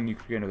were excellent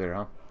Ukraine over there,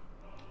 huh?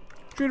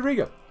 Treaty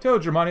Riga. Tell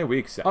Germania we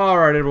accept.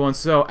 Alright, everyone.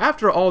 So,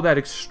 after all that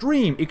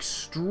extreme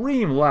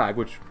lag,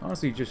 which,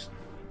 honestly, just...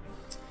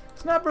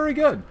 it's not very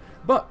good.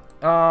 But,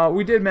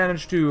 we did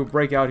manage to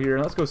break out here.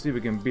 And let's go see if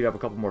we can beat up a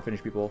couple more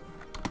Finnish people.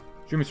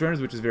 German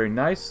surrenders, which is very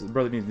nice. The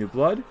brother needs new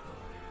blood.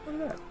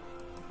 Look at that.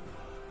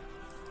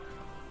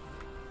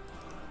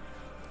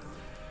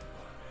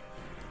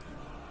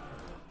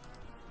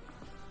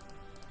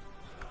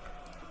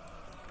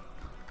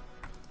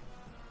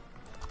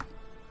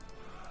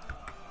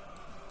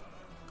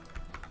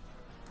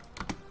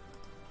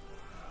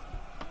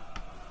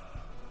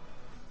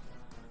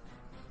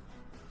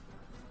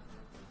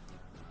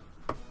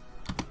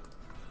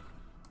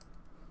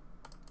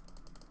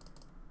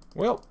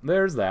 Well,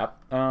 there's that.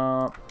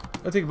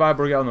 Let's take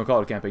Viborg out and we'll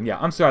call it a campaign. Yeah,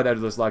 I'm sorry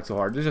that this lagged so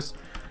hard. It's just...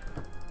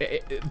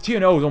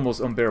 TNO is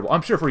almost unbearable.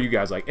 I'm sure for you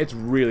guys, like, it's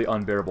really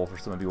unbearable for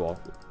some of you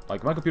all.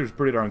 Like, my computer's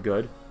pretty darn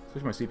good,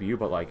 especially my CPU,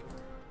 but, like,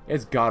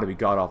 it's gotta be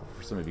god-awful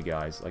for some of you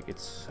guys. Like,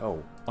 it's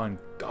so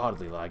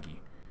ungodly laggy.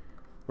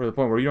 We're at the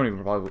point where you don't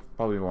even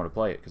probably even want to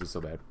play it because it's so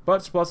bad.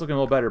 But Plus looking a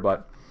little better,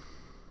 but...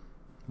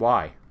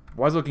 why?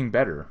 Why is it looking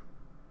better?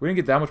 We didn't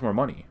get that much more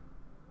money.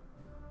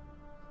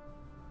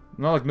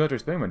 Not like military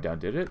spending went down,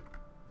 did it?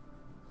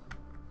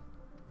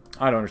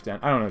 I don't understand.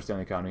 I don't understand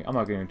the economy. I'm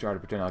not going to try to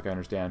pretend like I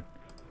understand.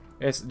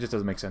 It just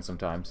doesn't make sense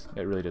sometimes.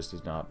 It really just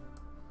does not.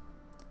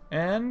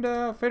 And,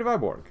 Fate of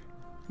Viborg.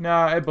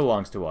 Nah, it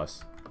belongs to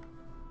us.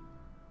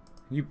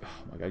 Oh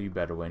my god, you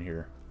better win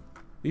here.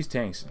 These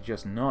tanks,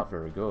 just not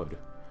very good.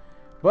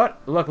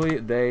 But, luckily,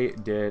 they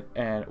did,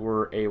 and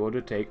were able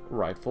to take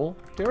rightful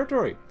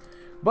territory.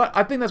 But,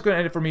 I think that's going to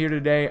end it for me here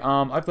today.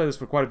 I played this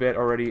for quite a bit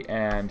already,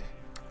 and...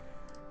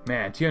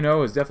 man,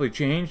 TNO has definitely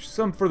changed.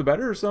 Some for the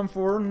better, some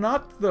for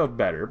not the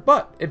better.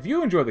 But, if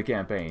you enjoyed the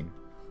campaign,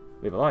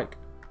 leave a like.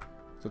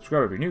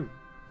 Subscribe if you're new.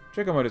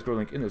 Check out my Discord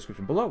link in the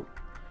description below.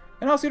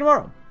 And I'll see you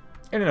tomorrow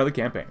in another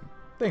campaign.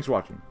 Thanks for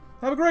watching.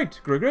 Have a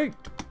great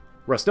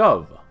rest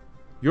of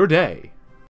your day.